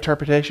that my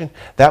interpretation,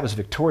 that was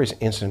Victoria's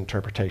instant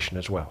interpretation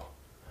as well.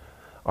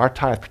 Our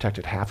tithe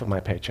protected half of my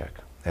paycheck,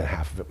 and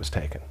half of it was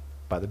taken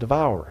by the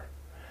devourer.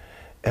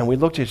 And we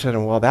looked at each other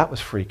and, well, that was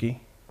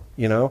freaky.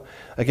 You know,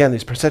 again,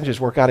 these percentages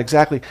work out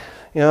exactly,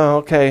 you know,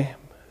 okay.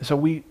 So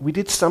we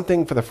did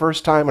something for the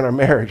first time in our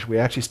marriage. We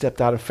actually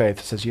stepped out of faith.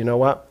 It says, you know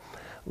what?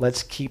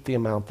 Let's keep the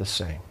amount the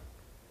same.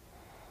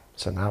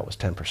 So now it was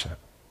 10%.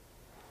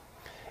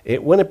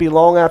 It wouldn't be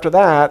long after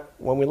that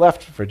when we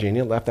left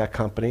Virginia, left that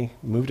company,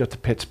 moved up to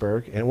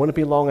Pittsburgh, and it wouldn't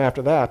be long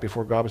after that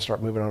before God would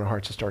start moving on our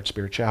hearts to start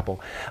Spirit Chapel.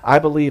 I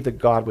believe that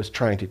God was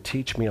trying to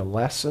teach me a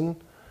lesson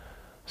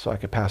so I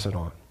could pass it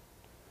on,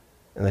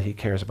 and that he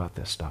cares about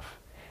this stuff.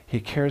 He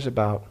cares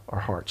about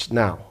our hearts.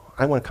 Now,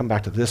 I want to come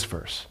back to this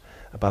verse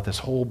about this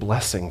whole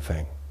blessing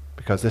thing,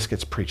 because this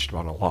gets preached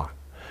on a lot.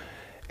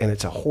 And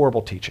it's a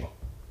horrible teaching.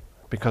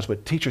 Because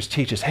what teachers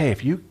teach is, hey,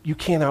 if you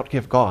can't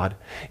outgive God,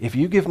 if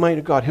you give money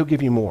to God, he'll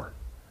give you more.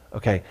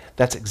 Okay,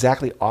 that's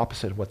exactly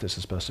opposite of what this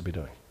is supposed to be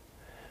doing.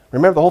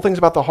 Remember, the whole thing's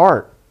about the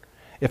heart.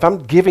 If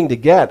I'm giving to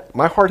get,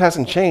 my heart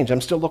hasn't changed. I'm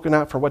still looking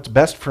out for what's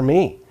best for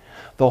me.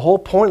 The whole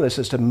point of this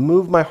is to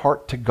move my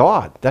heart to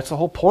God. That's the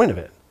whole point of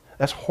it.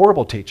 That's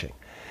horrible teaching.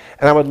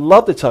 And I would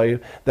love to tell you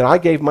that I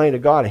gave money to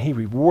God and he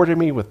rewarded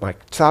me with my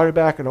salary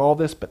back and all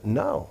this, but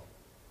no.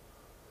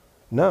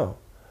 No.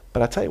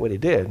 But I'll tell you what he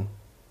did.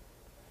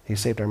 He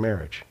saved our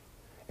marriage.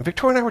 And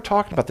Victoria and I were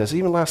talking about this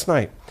even last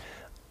night.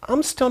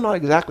 I'm still not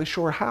exactly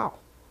sure how.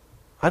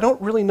 I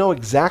don't really know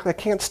exactly. I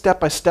can't step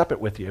by step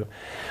it with you.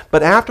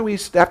 But after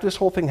this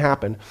whole thing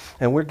happened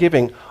and we're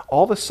giving,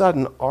 all of a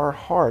sudden our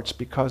hearts,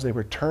 because they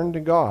were turned to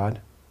God,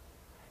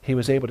 he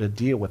was able to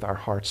deal with our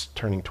hearts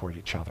turning toward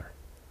each other.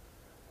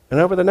 And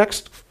over the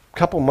next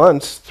couple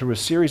months, through a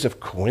series of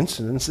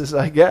coincidences,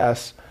 I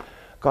guess,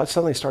 God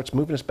suddenly starts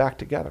moving us back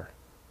together.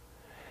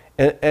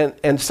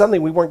 And suddenly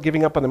we weren't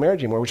giving up on the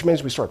marriage anymore, which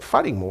means we start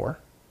fighting more.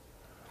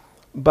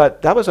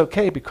 But that was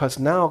okay because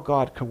now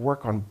God could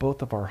work on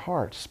both of our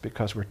hearts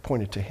because we're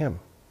pointed to him.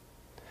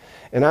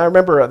 And I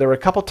remember there were a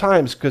couple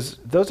times, because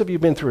those of you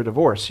who've been through a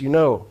divorce, you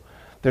know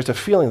there's a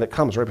feeling that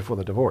comes right before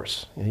the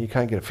divorce. You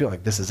kind of get a feeling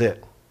like this is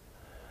it.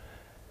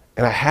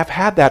 And I have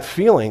had that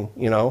feeling,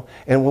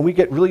 and when we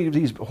get really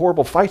these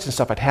horrible fights and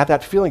stuff, I'd have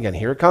that feeling again.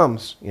 Here it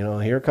comes,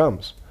 here it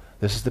comes.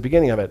 This is the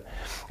beginning of it.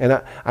 And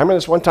I remember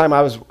this one time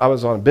I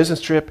was on a business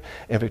trip,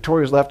 and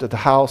Victoria was left at the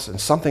house, and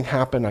something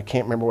happened. I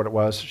can't remember what it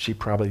was. She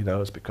probably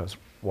knows because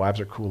wives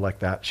are cool like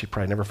that. She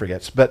probably never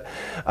forgets. But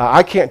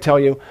I can't tell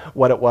you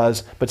what it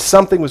was, but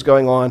something was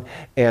going on,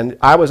 and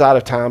I was out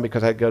of town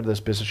because I had to go to this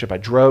business trip. I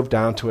drove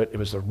down to it. It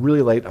was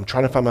really late. I'm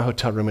trying to find my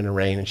hotel room in the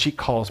rain, and she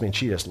calls me, and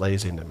she just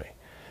lays into me.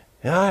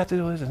 I have to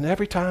do this, and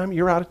every time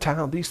you're out of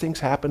town, these things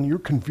happen. You're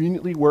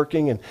conveniently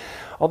working and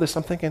all this.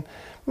 I'm thinking,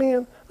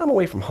 man, I'm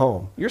away from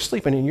home. You're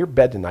sleeping in your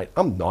bed tonight.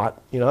 I'm not.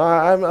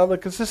 I'm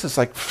like, this is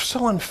like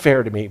so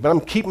unfair to me. But I'm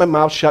keeping my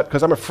mouth shut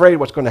because I'm afraid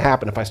what's going to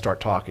happen if I start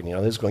talking.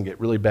 This is going to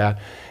get really bad.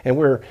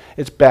 And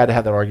it's bad to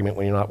have that argument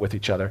when you're not with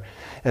each other.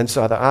 And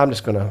so I thought, I'm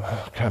just going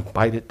to kind of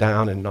bite it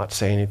down and not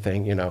say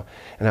anything, And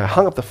I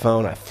hung up the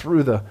phone. I threw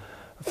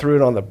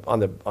it on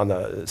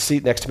the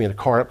seat next to me in the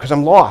car because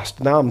I'm lost.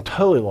 Now I'm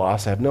totally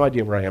lost. I have no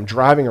idea where I am.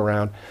 Driving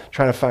around,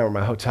 trying to find where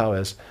my hotel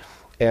is.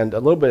 And a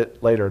little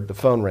bit later, the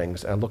phone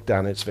rings, and I look down,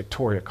 and it's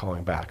Victoria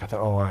calling back. I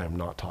thought, I am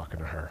not talking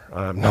to her.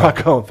 I'm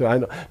not going through. I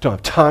don't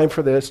have time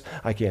for this.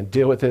 I can't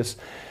deal with this.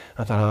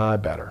 I thought, I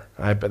better.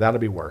 That'll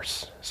be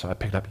worse. So I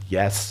picked up,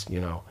 yes,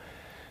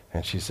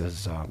 And she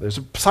says, there's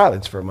a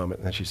silence for a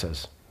moment, and then she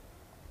says,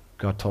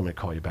 God told me to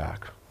call you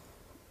back.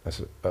 I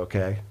said,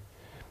 okay.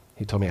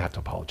 He told me I have to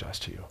apologize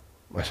to you.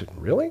 I said,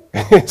 really?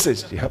 He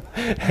says, yeah.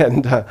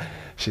 And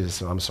she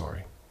says, I'm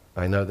sorry.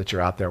 I know that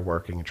you're out there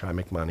working and trying to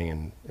make money,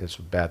 and it's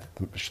a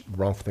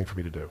wrong thing for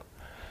me to do.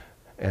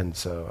 And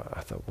so I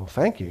thought, well,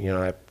 thank you.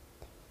 I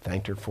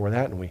thanked her for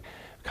that, and we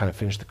kind of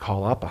finished the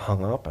call up. I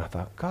hung up, and I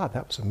thought, God,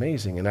 that was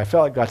amazing. And I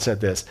felt like God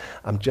said this,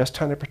 I'm just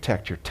trying to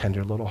protect your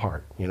tender little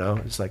heart.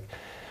 It's like,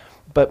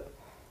 but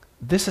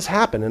this has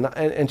happened,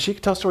 and she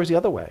could tell stories the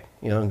other way.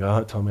 And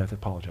God told me I have to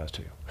apologize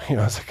to you.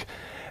 It's like,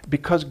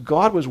 because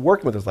God was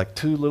working with us like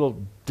two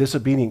little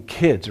disobedient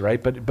kids,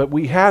 right? But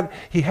he had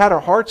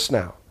our hearts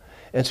now.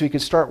 And so he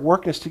could start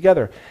working us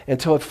together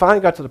until it finally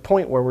got to the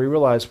point where we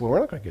realized, well, we're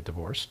not going to get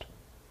divorced.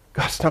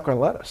 God's not going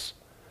to let us.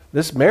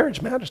 This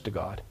marriage matters to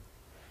God.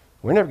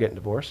 We're never getting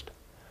divorced.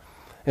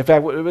 In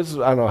fact, it was,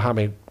 I don't know how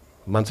many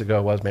months ago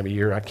it was, maybe a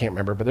year, I can't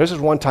remember, but there's this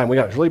one time we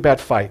got a really bad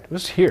fight. It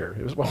was here.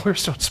 It was when we were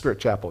still at Spirit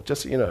Chapel.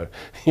 Just so you know,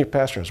 your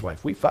pastor and his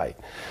wife, we fight.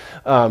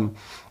 And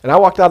I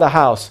walked out of the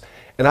house,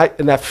 and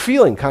that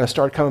feeling kind of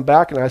started coming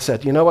back, and I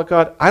said, you know what,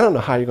 God, I don't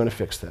know how you're going to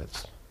fix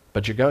this,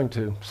 but you're going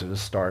to, so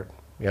just start.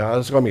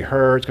 It's going to be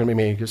her, it's going to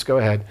be me. Just go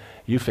ahead,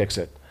 you fix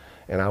it,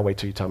 and I'll wait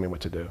till you tell me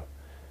what to do.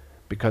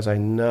 Because I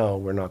know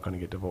we're not going to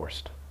get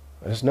divorced.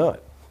 I just know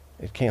it.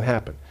 It can't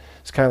happen.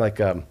 It's kind of like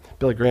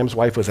Billy Graham's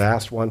wife was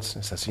asked once,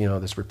 and says,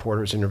 this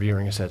reporter is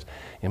interviewing, and says,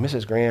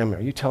 Mrs. Graham, are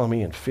you telling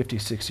me in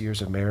 56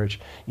 years of marriage,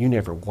 you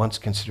never once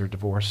considered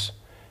divorce?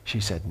 She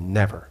said,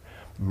 never.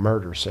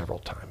 Murder several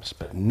times,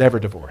 but never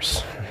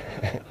divorce.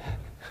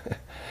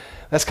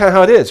 That's kind of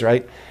how it is,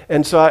 right?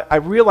 And so I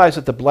realized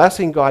that the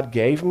blessing God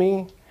gave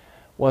me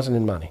wasn't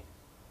in money.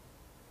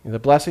 The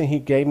blessing he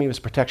gave me was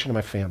protection of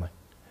my family,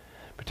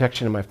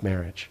 protection of my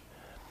marriage.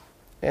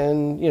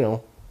 And,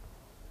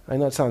 I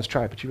know it sounds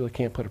trite, but you really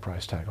can't put a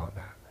price tag on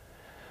that.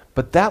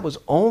 But that was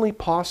only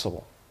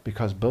possible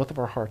because both of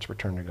our hearts were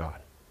turned to God.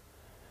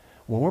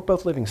 When we're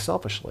both living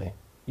selfishly,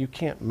 you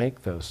can't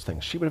make those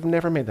things. She would have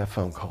never made that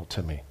phone call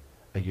to me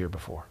a year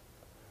before.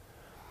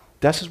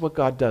 This is what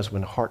God does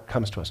when a heart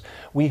comes to us.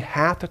 We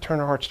have to turn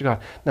our hearts to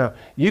God. Now,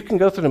 you can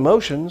go through the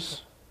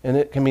motions, and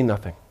it can mean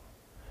nothing.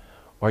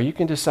 Or you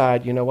can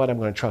decide, you know what, I'm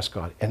going to trust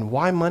God. And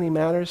why money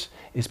matters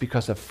is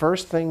because the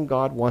first thing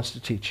God wants to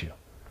teach you,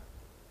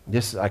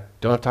 I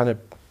don't have time to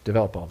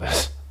develop all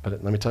this, but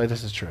let me tell you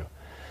this is true.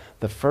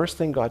 The first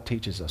thing God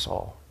teaches us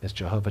all is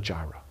Jehovah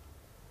Jireh.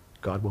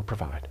 God will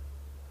provide.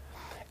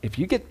 If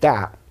you get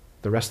that,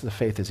 the rest of the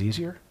faith is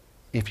easier.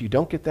 If you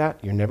don't get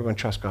that, you're never going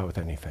to trust God with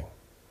anything.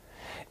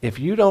 If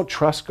you don't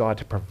trust God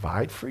to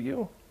provide for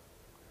you,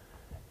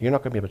 you're not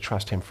going to be able to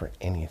trust him for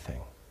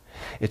anything.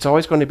 It's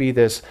always going to be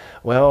this,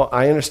 well,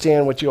 I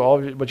understand what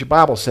your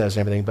Bible says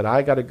and everything, but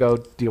I got to go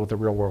deal with the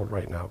real world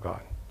right now,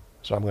 God.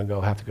 So I'm going to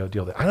have to go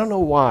deal with it. I don't know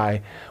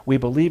why we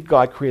believe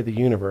God created the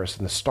universe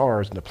and the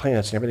stars and the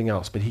planets and everything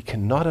else, but he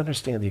cannot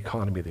understand the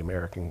economy of the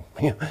American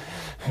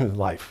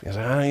life. He's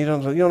like, you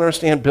don't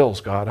understand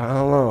bills, God. I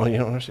don't know. You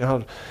don't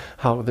understand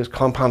how this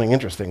compounding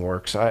interest thing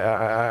works.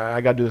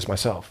 I got to do this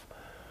myself.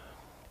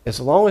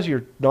 As long as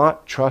you're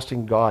not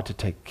trusting God to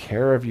take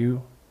care of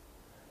you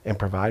and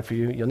provide for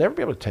you, you'll never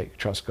be able to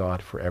trust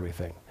God for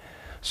everything.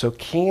 So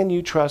can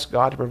you trust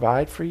God to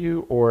provide for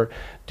you, or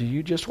do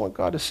you just want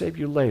God to save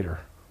you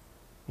later?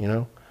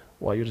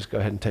 Well, you just go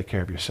ahead and take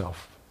care of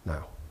yourself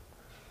now.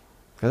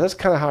 Because that's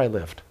kind of how I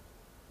lived.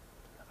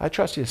 I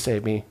trust you to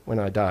save me when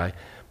I die,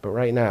 but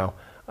right now,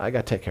 I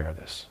got to take care of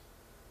this.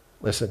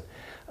 Listen,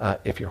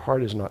 if your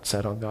heart is not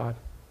set on God,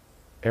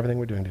 everything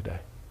we're doing today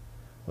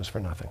was for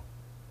nothing.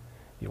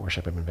 You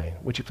worship him in vain.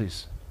 Would you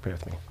please pray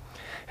with me?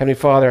 Heavenly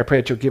Father, I pray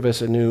that you'll give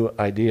us a new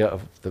idea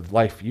of the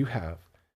life you have